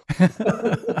little.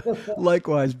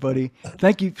 Likewise, buddy.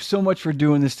 Thank you so much for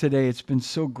doing this today. It's been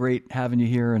so great having you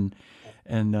here, and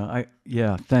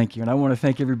thank you. And I want to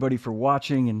thank everybody for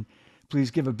watching, and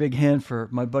please give a big hand for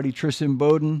my buddy Tris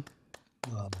Imboden,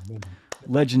 Oh, man.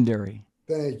 legendary.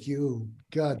 Thank you.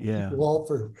 God, thank Yeah. you all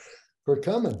for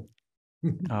coming.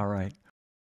 All right.